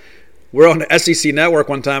nevertheless, we're on the SEC Network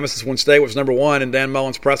one time. This is when State was number one, and Dan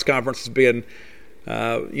Mullen's press conference is being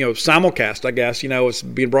simulcast, I guess. It's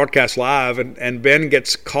being broadcast live, and Ben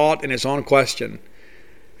gets caught in his own question.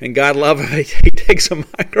 And God love him, he takes a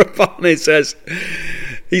microphone and he says,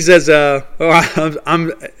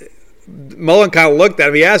 Mullen kind of looked at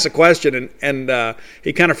him. He asked a question, and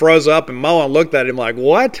he kind of froze up, and Mullen looked at him like,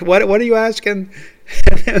 what? What are you asking?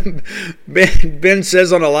 And Ben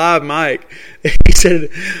says on a live mic, he said,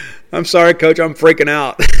 I'm sorry, Coach, I'm freaking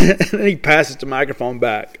out. And then he passes the microphone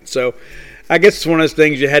back. So I guess it's one of those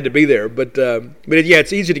things you had to be there. But yeah,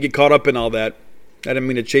 it's easy to get caught up in all that. I didn't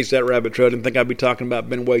mean to chase that rabbit trail. I didn't think I'd be talking about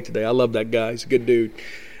Ben Wade today. I love that guy. He's a good dude.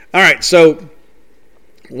 All right, so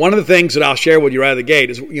one of the things that I'll share with you right out of the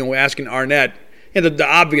gate is, we're asking Arnett the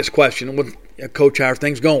obvious question, with Coach, how are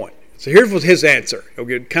things going? So here's his answer.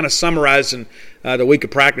 Kind of summarizing the week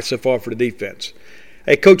of practice so far for the defense.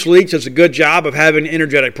 Hey, Coach Leach does a good job of having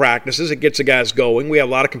energetic practices. It gets the guys going. We have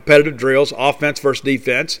a lot of competitive drills, offense versus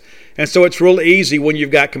defense. And so it's real easy when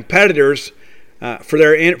you've got competitors for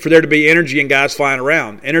there to be energy and guys flying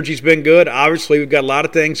around. Energy's been good. Obviously, we've got a lot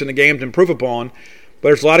of things in the game to improve upon, but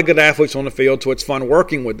there's a lot of good athletes on the field, so it's fun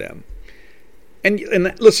working with them. And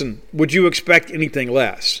listen, would you expect anything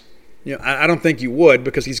less? I don't think you would,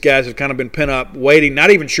 because these guys have kind of been pent up, waiting, not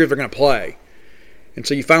even sure if they're going to play. And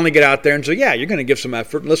so you finally get out there and say, yeah, you're going to give some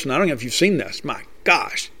effort. Listen, I don't know if you've seen this. My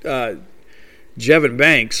gosh, Jevin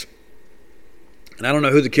Banks, and I don't know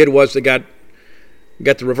who the kid was that got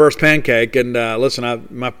the reverse pancake. And listen,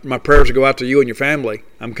 my prayers go out to you and your family.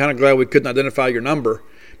 I'm kind of glad we couldn't identify your number.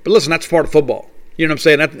 But listen, that's part of football. You know what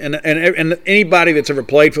I'm saying? And anybody that's ever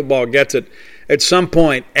played football gets it. At some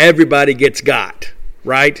point, everybody gets got,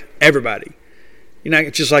 right? Everybody.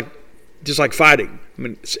 It's just like fighting. I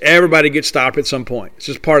mean, everybody gets stopped at some point. It's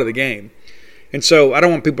just part of the game. And so I don't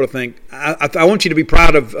want people to think – I want you to be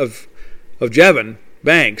proud of Jevin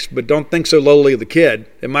Banks, but don't think so lowly of the kid.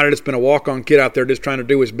 It might have just been a walk-on kid out there just trying to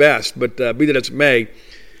do his best. But be that as it may,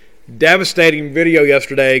 devastating video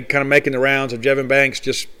yesterday kind of making the rounds of Jevin Banks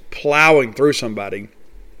just plowing through somebody.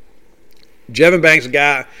 Jevin Banks, a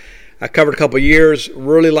guy I covered a couple of years,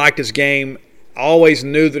 really liked his game, always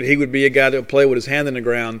knew that he would be a guy that would play with his hand in the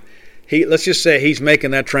ground. Let's just say he's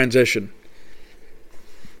making that transition.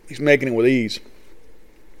 He's making it with ease.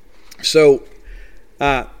 So,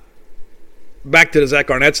 back to the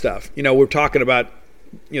Zach Arnett stuff. We're talking about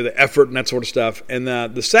the effort and that sort of stuff. And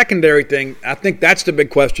the secondary thing, I think that's the big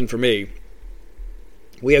question for me.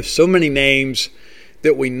 We have so many names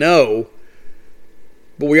that we know,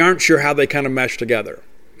 but we aren't sure how they kind of mesh together.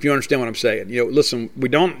 If you understand what I'm saying. Listen, we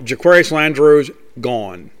don't. Jaquarius Landreau's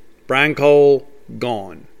gone. Brian Cole,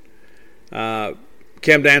 gone. Cam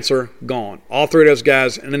Dantzler, gone. All three of those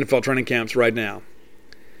guys in NFL training camps right now.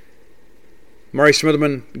 Murray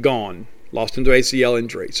Smitherman, gone. Lost into ACL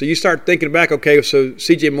injury. So you start thinking back, okay, so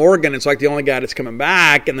C.J. Morgan, it's like the only guy that's coming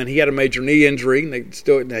back, and then he had a major knee injury, and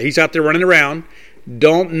he's out there running around.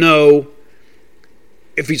 Don't know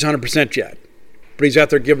if he's 100% yet, but he's out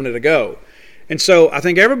there giving it a go. And so I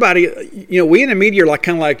think everybody, we in the media are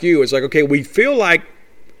kind of like you. It's like, okay, we feel like,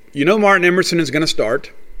 Martin Emerson is going to start,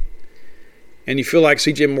 and you feel like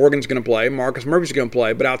C.J. Morgan's going to play, Marcus Murphy's going to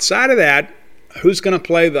play, but outside of that, who's going to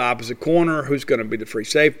play the opposite corner, who's going to be the free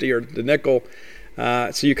safety or the nickel.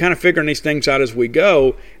 So you're kind of figuring these things out as we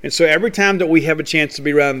go. And so every time that we have a chance to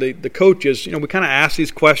be around the coaches, we kind of ask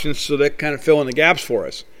these questions so they kind of fill in the gaps for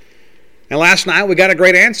us. And last night we got a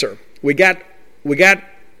great answer. We got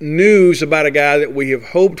news about a guy that we have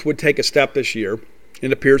hoped would take a step this year.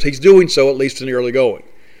 It appears he's doing so, at least in the early going.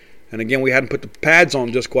 And again, we hadn't put the pads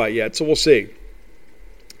on just quite yet, so we'll see.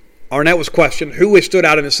 Arnett was questioned. Who has stood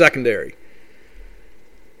out in the secondary?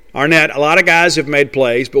 Arnett, a lot of guys have made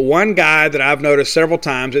plays, but one guy that I've noticed several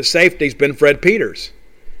times at safety has been Fred Peters.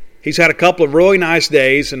 He's had a couple of really nice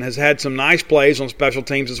days and has had some nice plays on special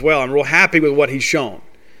teams as well. I'm real happy with what he's shown.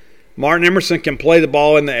 Martin Emerson can play the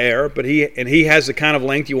ball in the air, but he has the kind of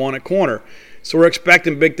length you want at corner. So we're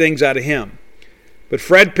expecting big things out of him. But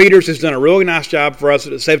Fred Peters has done a really nice job for us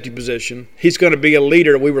at the safety position. He's going to be a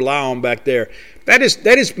leader that we rely on back there. That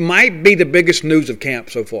is might be the biggest news of camp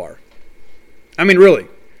so far. I mean, really.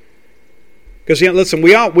 Because, listen,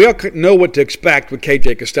 we all know what to expect with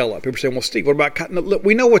KJ Costello. People say, well, Steve, what about – look,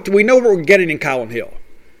 we know what we're getting in Colin Hill.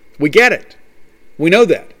 We get it. We know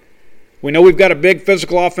that. We know we've got a big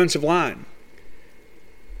physical offensive line.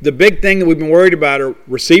 The big thing that we've been worried about are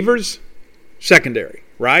receivers, secondary,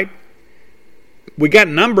 right? We got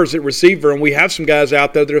numbers at receiver, and we have some guys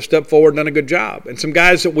out there that have stepped forward and done a good job. And some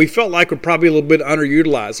guys that we felt like were probably a little bit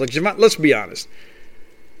underutilized. Like, let's be honest.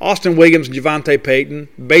 Austin Williams and Javonte Payton,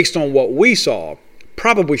 based on what we saw,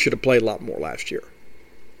 probably should have played a lot more last year.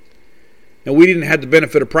 Now, we didn't have the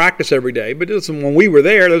benefit of practice every day, but listen, when we were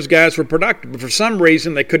there, those guys were productive. But for some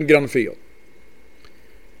reason, they couldn't get on the field.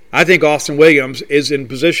 I think Austin Williams is in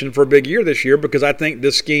position for a big year this year because I think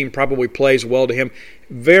this scheme probably plays well to him.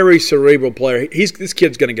 Very cerebral player. This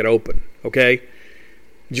kid's going to get open, okay?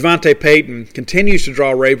 Javonte Payton continues to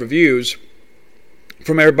draw rave reviews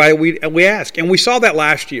from everybody we ask. And we saw that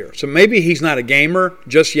last year. So maybe he's not a gamer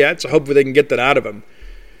just yet, so hopefully they can get that out of him.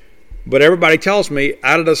 But everybody tells me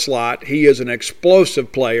out of the slot he is an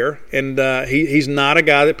explosive player, and he's not a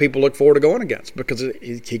guy that people look forward to going against because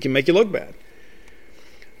he can make you look bad.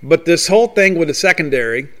 But this whole thing with the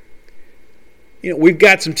secondary, we've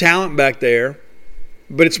got some talent back there,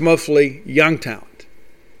 but it's mostly young talent.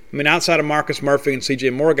 I mean, outside of Marcus Murphy and C.J.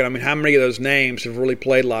 Morgan, I mean, how many of those names have really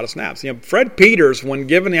played a lot of snaps? Fred Peters, when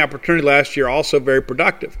given the opportunity last year, also very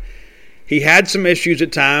productive. He had some issues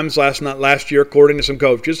at times last year, according to some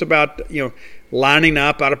coaches, about lining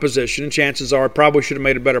up out of position. And chances are, probably should have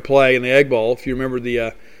made a better play in the Egg Bowl. If you remember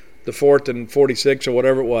the 4th and 46 or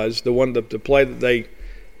whatever it was, the play that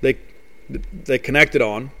they connected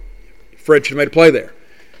on, Fred should have made a play there.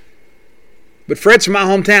 But Fred's from my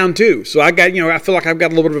hometown too, so I feel like I've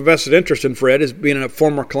got a little bit of a vested interest in Fred as being a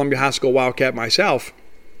former Columbia High School Wildcat myself.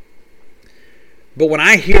 But when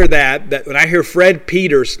I hear when I hear Fred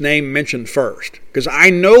Peters' name mentioned first, because I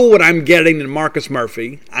know what I'm getting in Marcus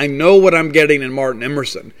Murphy, I know what I'm getting in Martin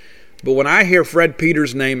Emerson, but when I hear Fred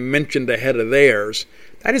Peters' name mentioned ahead of theirs,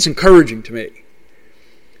 that is encouraging to me.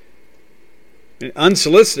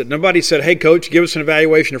 Unsolicited. Nobody said, hey, Coach, give us an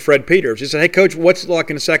evaluation of Fred Peters. He said, hey, Coach, what's it like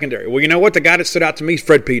in the secondary? Well, you know what? The guy that stood out to me is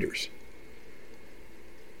Fred Peters.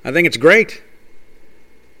 I think it's great.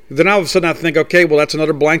 Then all of a sudden I think, okay, well, that's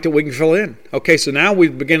another blank that we can fill in. Okay, so now we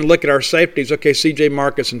begin to look at our safeties. Okay, C.J.,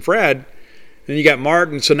 Marcus, and Fred. Then you got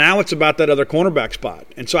Martin. So now it's about that other cornerback spot.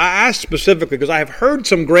 And so I asked specifically because I have heard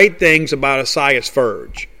some great things about Asias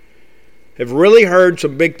Furge. Have really heard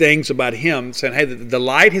some big things about him, saying, hey, the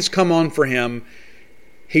light has come on for him.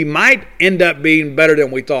 He might end up being better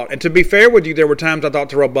than we thought. And to be fair with you, there were times I thought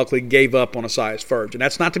Terrell Buckley gave up on Asias Furge. And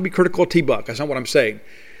that's not to be critical of T-Buck. That's not what I'm saying.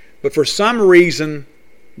 But for some reason,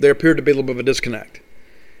 there appeared to be a little bit of a disconnect.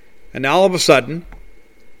 And now all of a sudden,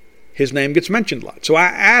 his name gets mentioned a lot. So I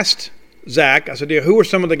asked Zach, I said, who are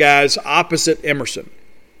some of the guys opposite Emerson?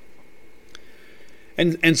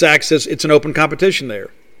 And Zach says it's an open competition there.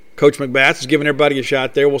 Coach McBath is giving everybody a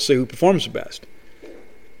shot there. We'll see who performs the best.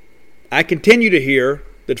 I continue to hear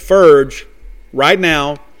that Furge, right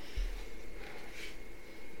now,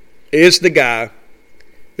 is the guy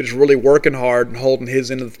that is really working hard and holding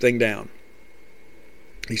his end of the thing down.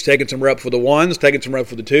 He's taking some rep for the ones, taking some rep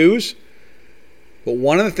for the twos. But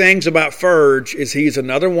one of the things about Furge is he's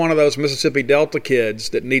another one of those Mississippi Delta kids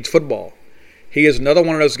that needs football. He is another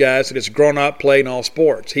one of those guys that has grown up playing all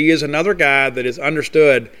sports. He is another guy that is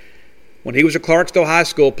understood. When he was at Clarksville High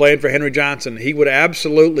School playing for Henry Johnson, he would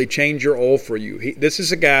absolutely change your oil for you. This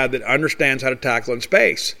is a guy that understands how to tackle in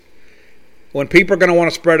space. When people are going to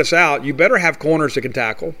want to spread us out, you better have corners that can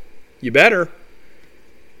tackle. You better.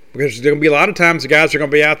 Because there's going to be a lot of times the guys are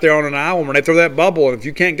going to be out there on an island when they throw that bubble, and if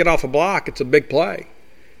you can't get off a block, it's a big play.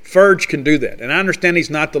 Furge can do that. And I understand he's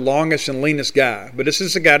not the longest and leanest guy, but this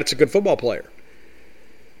is a guy that's a good football player.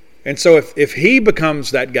 And so if he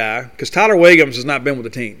becomes that guy, because Tyler Williams has not been with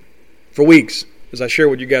the team for weeks, as I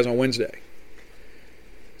shared with you guys on Wednesday.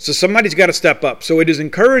 So somebody's got to step up. So it is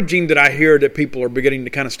encouraging that I hear that people are beginning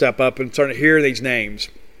to kind of step up and starting to hear these names.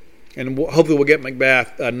 And hopefully we'll get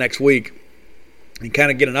McBath next week and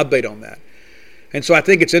kind of get an update on that. And so I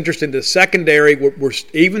think it's interesting. The secondary, we're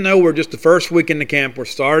even though we're just the first week in the camp, we're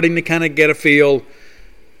starting to kind of get a feel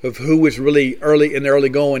of who is really early in the early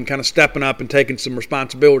going, kind of stepping up and taking some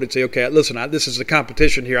responsibility and say, okay, listen, this is a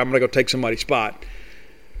competition here. I'm going to go take somebody's spot.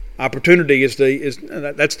 Opportunity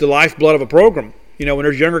that's the lifeblood of a program. When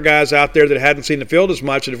there's younger guys out there that hadn't seen the field as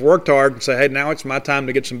much that have worked hard and say, hey, now it's my time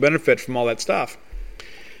to get some benefit from all that stuff.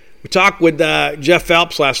 We talked with Jeff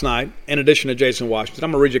Phelps last night, in addition to Jason Washington.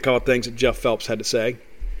 I'm going to read you a couple of things that Jeff Phelps had to say.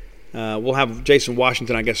 We'll have Jason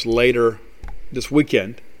Washington, I guess, later this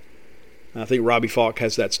weekend. I think Robbie Falk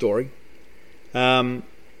has that story. But,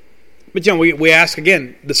 we ask,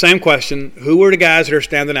 again, the same question. Who are the guys that are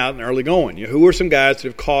standing out in the early going? Who are some guys that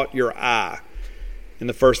have caught your eye in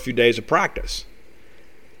the first few days of practice?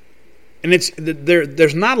 And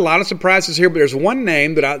there's not a lot of surprises here, but there's one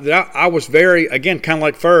name that I was very, again, kind of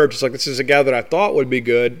like Furge. It's like this is a guy that I thought would be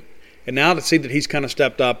good. And now to see that he's kind of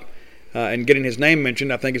stepped up and getting his name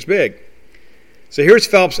mentioned, I think is big. So here's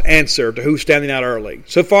Phelps' answer to who's standing out early.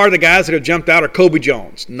 So far, the guys that have jumped out are Kobe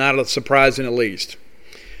Jones, not a surprise in the least.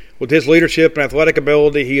 With his leadership and athletic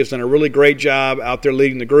ability, he has done a really great job out there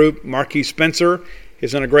leading the group. Marquise Spencer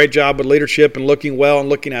has done a great job with leadership and looking well and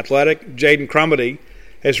looking athletic. Jaden Crumity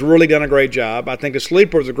has really done a great job. I think the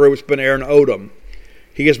sleeper of the group has been Aaron Odom.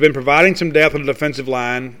 He has been providing some depth on the defensive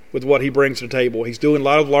line with what he brings to the table. He's doing a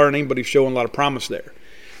lot of learning, but he's showing a lot of promise there.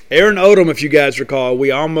 Aaron Odom, if you guys recall,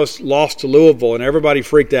 we almost lost to Louisville, and everybody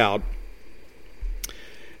freaked out.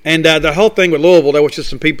 And the whole thing with Louisville, there was just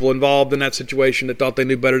some people involved in that situation that thought they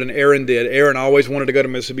knew better than Aaron did. Aaron always wanted to go to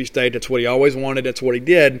Mississippi State. That's what he always wanted. That's what he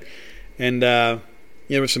did. And there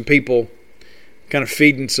were some people kind of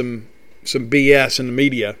feeding some BS in the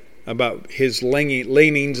media about his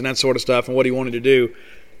leanings and that sort of stuff and what he wanted to do.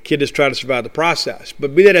 Kid just tried to survive the process.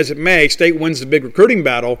 But be that as it may, State wins the big recruiting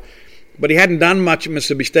battle, but he hadn't done much at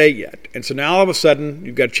Mississippi State yet. And so now all of a sudden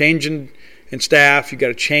you've got a change in staff, you've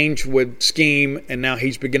got a change with scheme, and now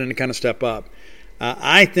he's beginning to kind of step up.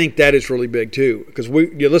 I think that is really big too, because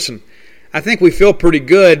listen, I think we feel pretty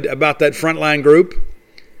good about that frontline group.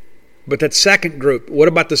 But that second group, what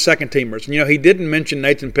about the second teamers? And, he didn't mention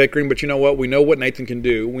Nathan Pickering, but you know what? We know what Nathan can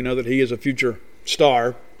do. We know that he is a future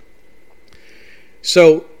star.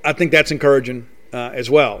 So I think that's encouraging as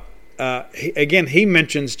well. He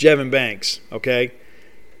mentions Jevin Banks, okay?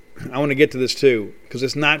 I want to get to this too, because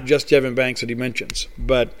it's not just Jevin Banks that he mentions.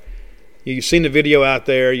 But you've seen the video out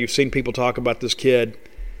there. You've seen people talk about this kid.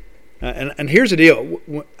 And here's the deal.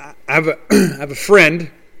 I have a friend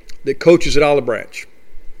that coaches at Olive Branch.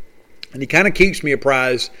 And he kind of keeps me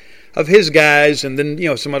apprised of his guys, and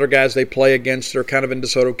then some other guys they play against. They're kind of in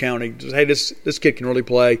DeSoto County. Just, hey, this kid can really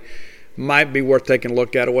play. Might be worth taking a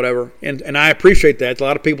look at or whatever. And I appreciate that. A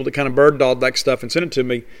lot of people that kind of bird-dog that stuff and send it to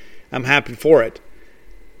me. I'm happy for it.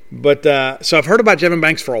 But so I've heard about Jevin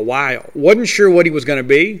Banks for a while. Wasn't sure what he was going to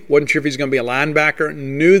be. Wasn't sure if he's going to be a linebacker.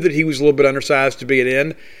 Knew that he was a little bit undersized to be an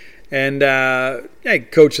end.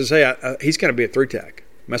 And coach says, hey, he's going to be a 3-tech.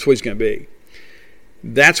 That's what he's going to be.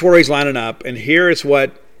 That's where he's lining up, and here is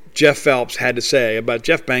what Jeff Phelps had to say about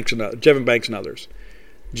Jevin Banks and others.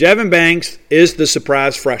 Jevin Banks is the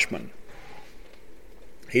surprise freshman.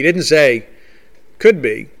 He didn't say could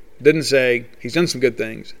be, didn't say he's done some good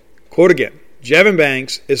things. Quote again, Jevin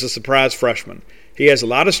Banks is a surprise freshman. He has a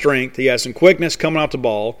lot of strength. He has some quickness coming off the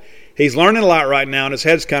ball. He's learning a lot right now, and his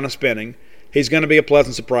head's kind of spinning. He's going to be a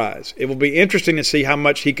pleasant surprise. It will be interesting to see how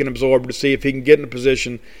much he can absorb, to see if he can get in a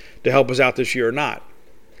position to help us out this year or not.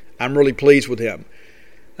 I'm really pleased with him.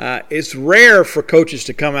 It's rare for coaches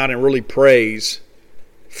to come out and really praise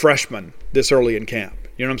freshmen this early in camp.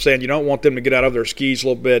 You know what I'm saying? You don't want them to get out of their skis a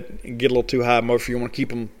little bit and get a little too high emotion. You want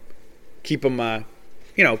to keep them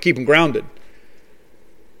grounded.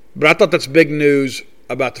 But I thought that's big news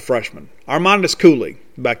about the freshmen. Armandus Cooley,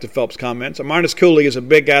 back to Phelps' comments. Armandus Cooley is a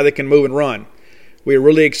big guy that can move and run. We are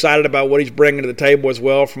really excited about what he's bringing to the table as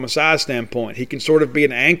well from a size standpoint. He can sort of be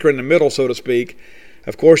an anchor in the middle, so to speak.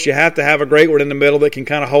 Of course, you have to have a great one in the middle that can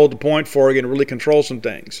kind of hold the point for you and really control some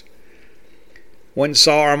things. Went and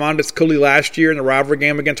saw Armandus Cooley last year in the rivalry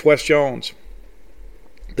game against West Jones.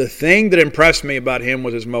 The thing that impressed me about him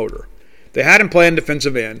was his motor. They had him playing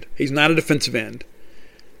defensive end. He's not a defensive end.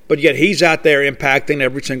 But yet he's out there impacting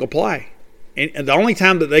every single play. And the only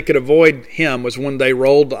time that they could avoid him was when they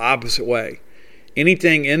rolled the opposite way.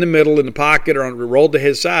 Anything in the middle, in the pocket, or rolled to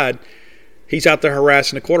his side, he's out there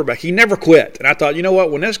harassing the quarterback. He never quit. And I thought, you know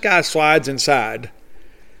what, when this guy slides inside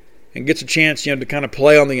and gets a chance, to kind of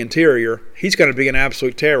play on the interior, he's going to be an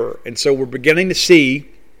absolute terror. And so we're beginning to see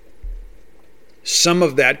some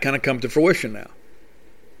of that kind of come to fruition now.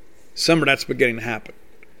 Some of that's beginning to happen.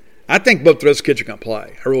 I think both of those kids are going to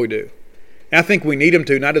play. I really do. And I think we need them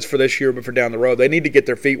to, not just for this year, but for down the road. They need to get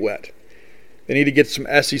their feet wet. They need to get some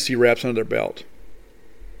SEC reps under their belt.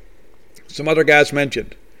 Some other guys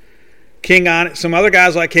mentioned. Some other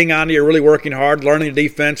guys like King Andi are really working hard, learning the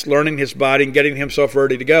defense, learning his body, and getting himself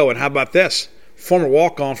ready to go. And how about this? Former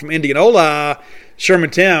walk-on from Indianola,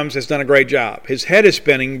 Sherman Timms, has done a great job. His head is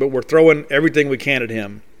spinning, but we're throwing everything we can at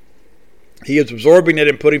him. He is absorbing it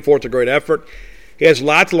and putting forth a great effort. He has a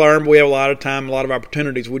lot to learn, but we have a lot of time, a lot of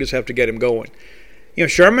opportunities. We just have to get him going.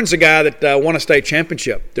 Sherman's a guy that won a state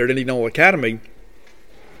championship there at Indianola Academy.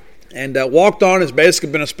 And walked on, has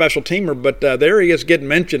basically been a special teamer, but there he is getting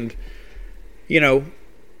mentioned,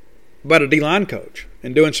 about a D-line coach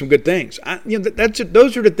and doing some good things.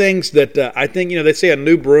 Those are the things that I think, they say a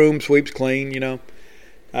new broom sweeps clean,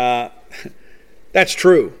 That's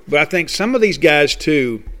true. But I think some of these guys,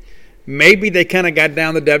 too, maybe they kind of got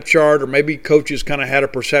down the depth chart, or maybe coaches kind of had a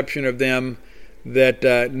perception of them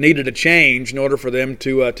that needed a change in order for them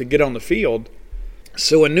to get on the field.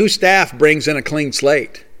 So a new staff brings in a clean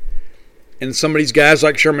slate. And some of these guys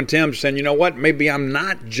like Sherman Timms saying, you know what, maybe I'm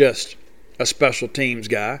not just a special teams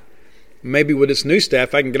guy. Maybe with this new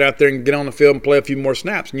staff, I can get out there and get on the field and play a few more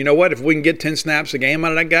snaps. And you know what, if we can get 10 snaps a game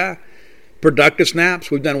out of that guy, productive snaps,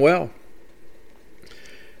 we've done well.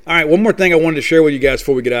 All right, one more thing I wanted to share with you guys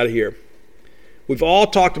before we get out of here. We've all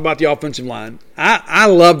talked about the offensive line. I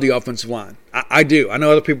love the offensive line. I do. I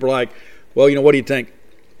know other people are like, well, you know, what do you think?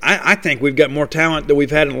 I think we've got more talent than we've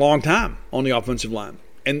had in a long time on the offensive line.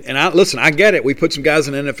 And listen, I get it. We put some guys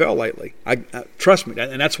in the NFL lately. Trust me,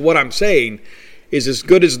 and that's what I'm saying is as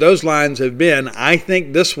good as those lines have been, I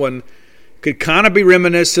think this one could kind of be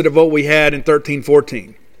reminiscent of what we had in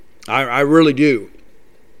 13-14. I really do.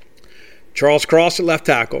 Charles Cross at left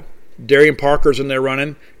tackle. Darian Parker's in there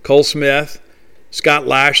running. Cole Smith, Scott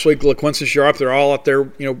Lashley, LaQuincy Sharp, they're all up there,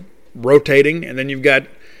 rotating. And then you've got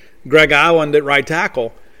Greg Island at right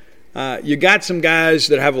tackle. You got some guys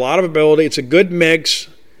that have a lot of ability. It's a good mix,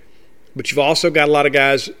 but you've also got a lot of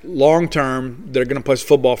guys long-term that are going to play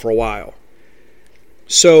football for a while.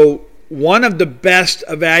 So one of the best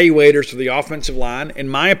evaluators for the offensive line, in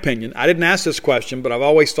my opinion, I didn't ask this question, but I've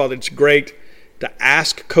always thought it's great to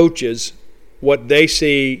ask coaches what they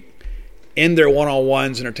see in their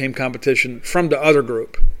one-on-ones and their team competition from the other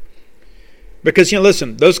group. Because,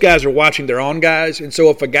 listen, those guys are watching their own guys, and so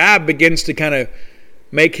if a guy begins to kind of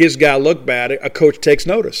make his guy look bad, a coach takes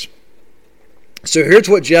notice. So here's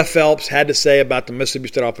what Jeff Phelps had to say about the Mississippi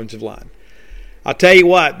State offensive line. I'll tell you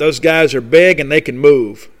what, those guys are big and they can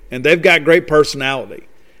move, and they've got great personality.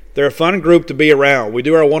 They're a fun group to be around. We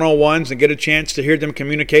do our one-on-ones and get a chance to hear them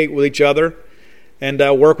communicate with each other and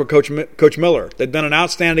work with Coach Miller. They've done an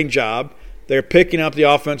outstanding job. They're picking up the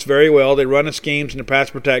offense very well. They run the schemes and the pass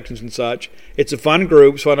protections and such. It's a fun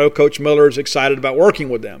group, so I know Coach Miller is excited about working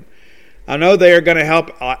with them. I know they are going to help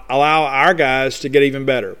allow our guys to get even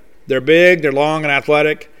better. They're big, they're long and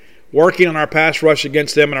athletic. Working on our pass rush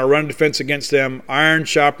against them and our run defense against them, iron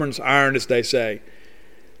sharpens iron, as they say.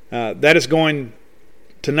 That is going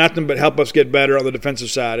to nothing but help us get better on the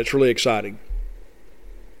defensive side. It's really exciting.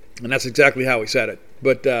 And that's exactly how we said it.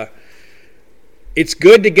 But it's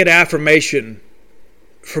good to get affirmation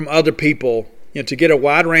from other people, to get a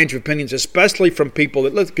wide range of opinions, especially from people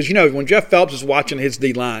that – because, when Jeff Phelps is watching his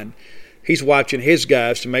D-line, he's watching his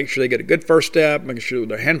guys to make sure they get a good first step, making sure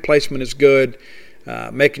their hand placement is good,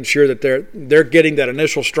 making sure that they're getting that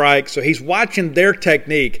initial strike. So he's watching their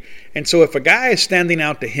technique. And so if a guy is standing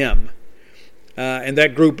out to him and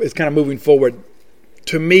that group is kind of moving forward,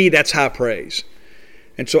 to me, that's high praise.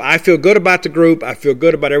 And so I feel good about the group. I feel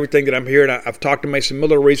good about everything that I'm hearing. I've talked to Mason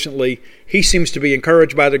Miller recently. He seems to be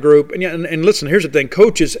encouraged by the group. And listen, here's the thing.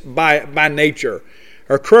 Coaches, by nature,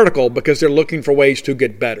 are critical because they're looking for ways to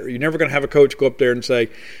get better. You're never going to have a coach go up there and say,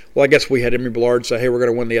 well, I guess we had Emory Ballard say, hey, we're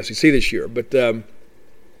going to win the SEC this year. But,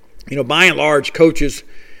 by and large, coaches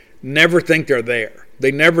never think they're there.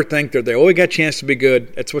 They never think they're there. Oh, we got a chance to be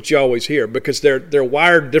good. That's what you always hear because they're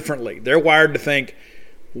wired differently. They're wired to think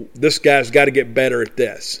this guy's got to get better at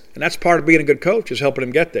this. And that's part of being a good coach is helping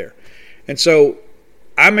him get there. And so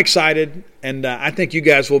I'm excited, and I think you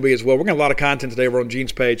guys will be as well. We're going to have a lot of content today over on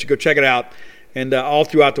Gene's page. So go check it out. And all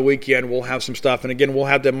throughout the weekend, we'll have some stuff. And, again, we'll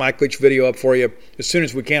have that Mike Leach video up for you as soon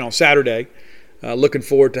as we can on Saturday. Looking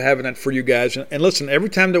forward to having that for you guys. And listen, every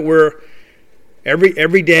time that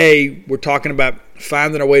every day we're talking about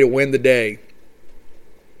finding a way to win the day.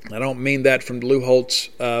 I don't mean that from Lou Holtz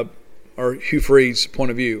or Hugh Freeze's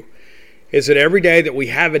point of view. Is that every day that we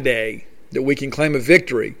have a day that we can claim a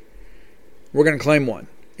victory, we're going to claim one.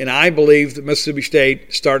 And I believe that Mississippi State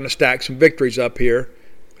is starting to stack some victories up here.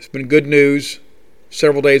 It's been good news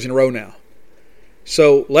several days in a row now.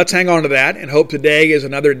 So let's hang on to that and hope today is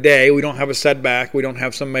another day. We don't have a setback. We don't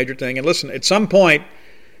have some major thing. And listen, at some point,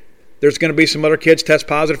 there's going to be some other kids test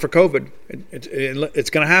positive for COVID. It's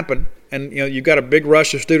going to happen. And, you've got a big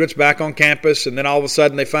rush of students back on campus, and then all of a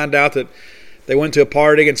sudden they find out that they went to a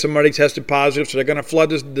party and somebody tested positive, so they're going to flood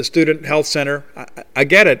the student health center. I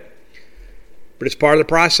get it, but it's part of the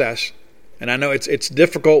process. And I know it's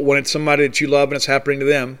difficult when it's somebody that you love and it's happening to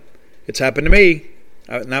them. It's happened to me.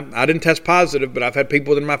 I didn't test positive, but I've had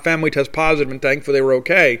people in my family test positive, and thankfully they were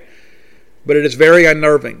okay. But it is very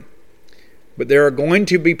unnerving. But there are going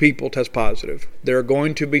to be people test positive. There are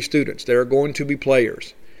going to be students. There are going to be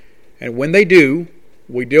players. And when they do,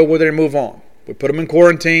 we deal with it and move on. We put them in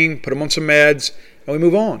quarantine, put them on some meds, and we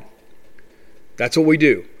move on. That's what we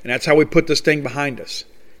do. And that's how we put this thing behind us.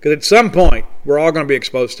 Because at some point, we're all going to be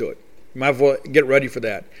exposed to it. You might as well get ready for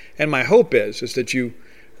that. And my hope is that you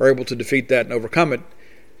are able to defeat that and overcome it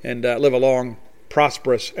and live a long,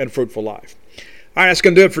 prosperous, and fruitful life. All right, that's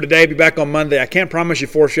going to do it for today. Be back on Monday. I can't promise you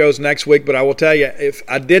 4 shows next week, but I will tell you,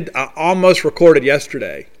 I almost recorded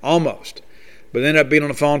yesterday. Almost. But ended up being on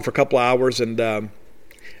the phone for a couple of hours. And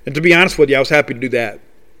to be honest with you, I was happy to do that.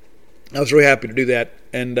 I was really happy to do that.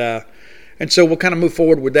 And so we'll kind of move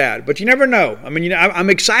forward with that. But you never know. I mean, I'm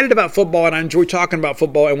excited about football, and I enjoy talking about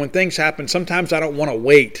football. And when things happen, sometimes I don't want to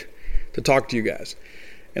wait to talk to you guys.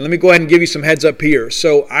 And let me go ahead and give you some heads up here.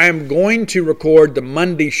 So I am going to record the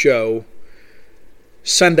Monday show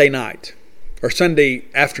Sunday night or Sunday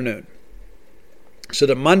afternoon. So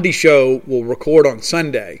the Monday show will record on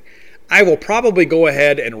Sunday. I will probably go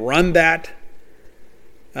ahead and run that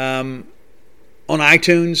on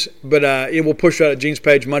iTunes, but it will push out at Gene's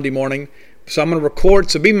page Monday morning. So I'm going to record,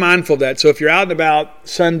 so be mindful of that. So if you're out and about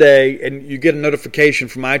Sunday and you get a notification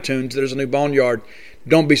from iTunes, there's a new Boneyard,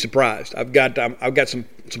 don't be surprised. I've got some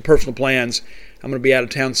personal plans. I'm going to be out of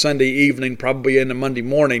town Sunday evening, probably into Monday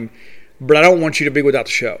morning, but I don't want you to be without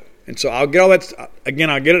the show. And so I'll get all that,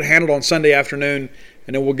 again, I'll get it handled on Sunday afternoon,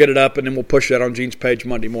 and then we'll get it up, and then we'll push that on Gene's page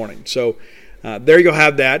Monday morning. So there you'll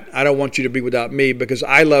have that. I don't want you to be without me because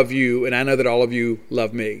I love you, and I know that all of you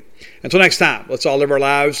love me. Until next time, let's all live our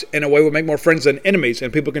lives in a way we make more friends than enemies,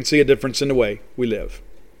 and people can see a difference in the way we live.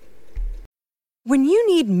 When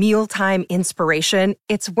you need mealtime inspiration,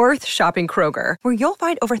 it's worth shopping Kroger, where you'll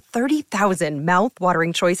find over 30,000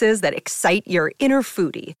 mouth-watering choices that excite your inner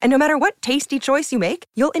foodie. And no matter what tasty choice you make,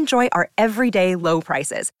 you'll enjoy our everyday low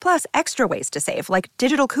prices, plus extra ways to save, like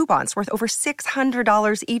digital coupons worth over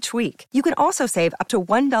 $600 each week. You can also save up to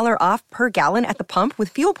 $1 off per gallon at the pump with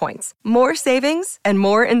fuel points. More savings and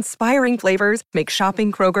more inspiring flavors make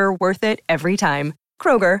shopping Kroger worth it every time.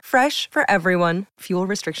 Kroger, fresh for everyone. Fuel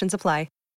restrictions apply.